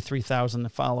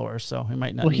 83,000 followers, so he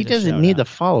might not. Well, he doesn't need the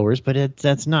followers, but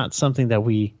that's not something that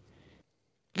we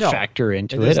factor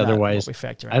into it. Otherwise,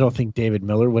 I don't think David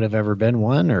Miller would have ever been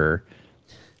one, or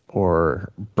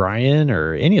Brian,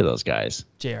 or any of those guys.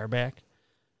 JR back.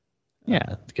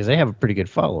 Yeah, because they have a pretty good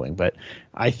following. But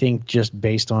I think just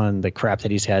based on the crap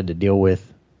that he's had to deal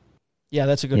with,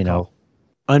 that's a good call.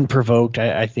 Unprovoked,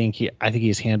 I think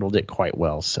he's handled it quite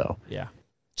well. So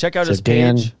check out his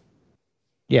page.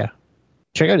 Yeah,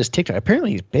 check out his TikTok.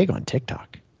 Apparently, he's big on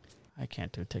TikTok. I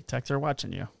can't do TikTok. They're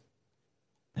watching you.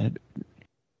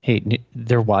 Hey,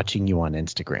 they're watching you on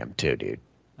Instagram too, dude.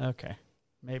 Okay,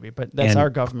 maybe, but that's our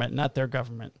government, not their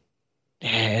government.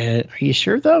 Are you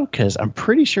sure though? Because I'm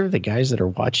pretty sure the guys that are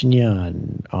watching you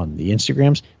on the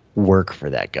Instagrams work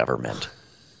for that government.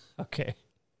 Okay,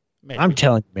 maybe. I'm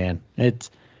telling you, man,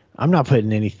 I'm not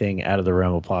putting anything out of the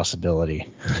realm of possibility.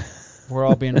 We're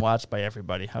all being watched by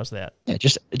everybody. How's that? Yeah,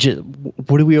 just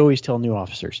what do we always tell new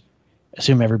officers?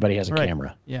 Assume everybody has a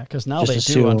camera. Yeah, because now they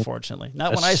do, unfortunately.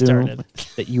 Not when I started.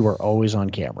 That you are always on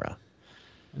camera.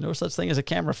 No such thing as a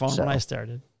camera phone when I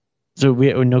started. So we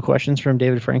have no questions from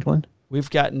David Franklin? We've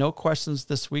got no questions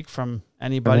this week from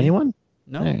anybody. From anyone?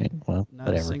 No. All right, well, not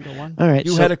whatever. A single one. All right.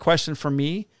 You had a question for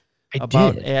me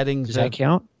about adding. Does that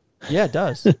count? Yeah, it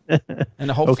does. And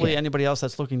hopefully anybody else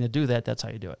that's looking to do that, that's how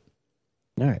you do it.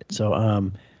 All right.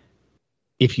 So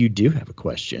if you do have a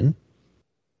question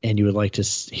and you would like to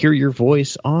hear your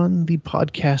voice on the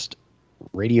podcast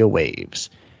Radio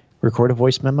Waves, record a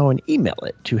voice memo and email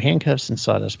it to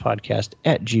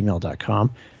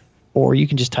handcuffsandsawdustpodcast@gmail.com. Or you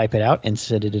can just type it out and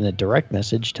send it in a direct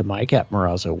message to Mike at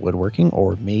Marazzo Woodworking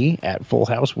or me at Full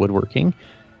House Woodworking.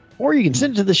 Or you can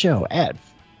send it to the show at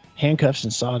Handcuffs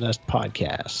and Sawdust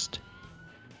Podcast.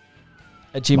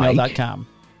 at gmail.com.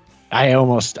 I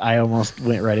almost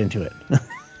went right into it.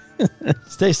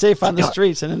 Stay safe on the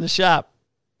streets and in the shop.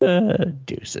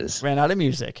 Deuces. Ran out of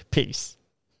music. Peace.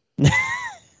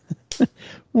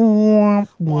 Wah,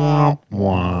 wah,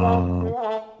 wah.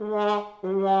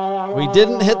 We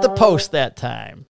didn't hit the post that time.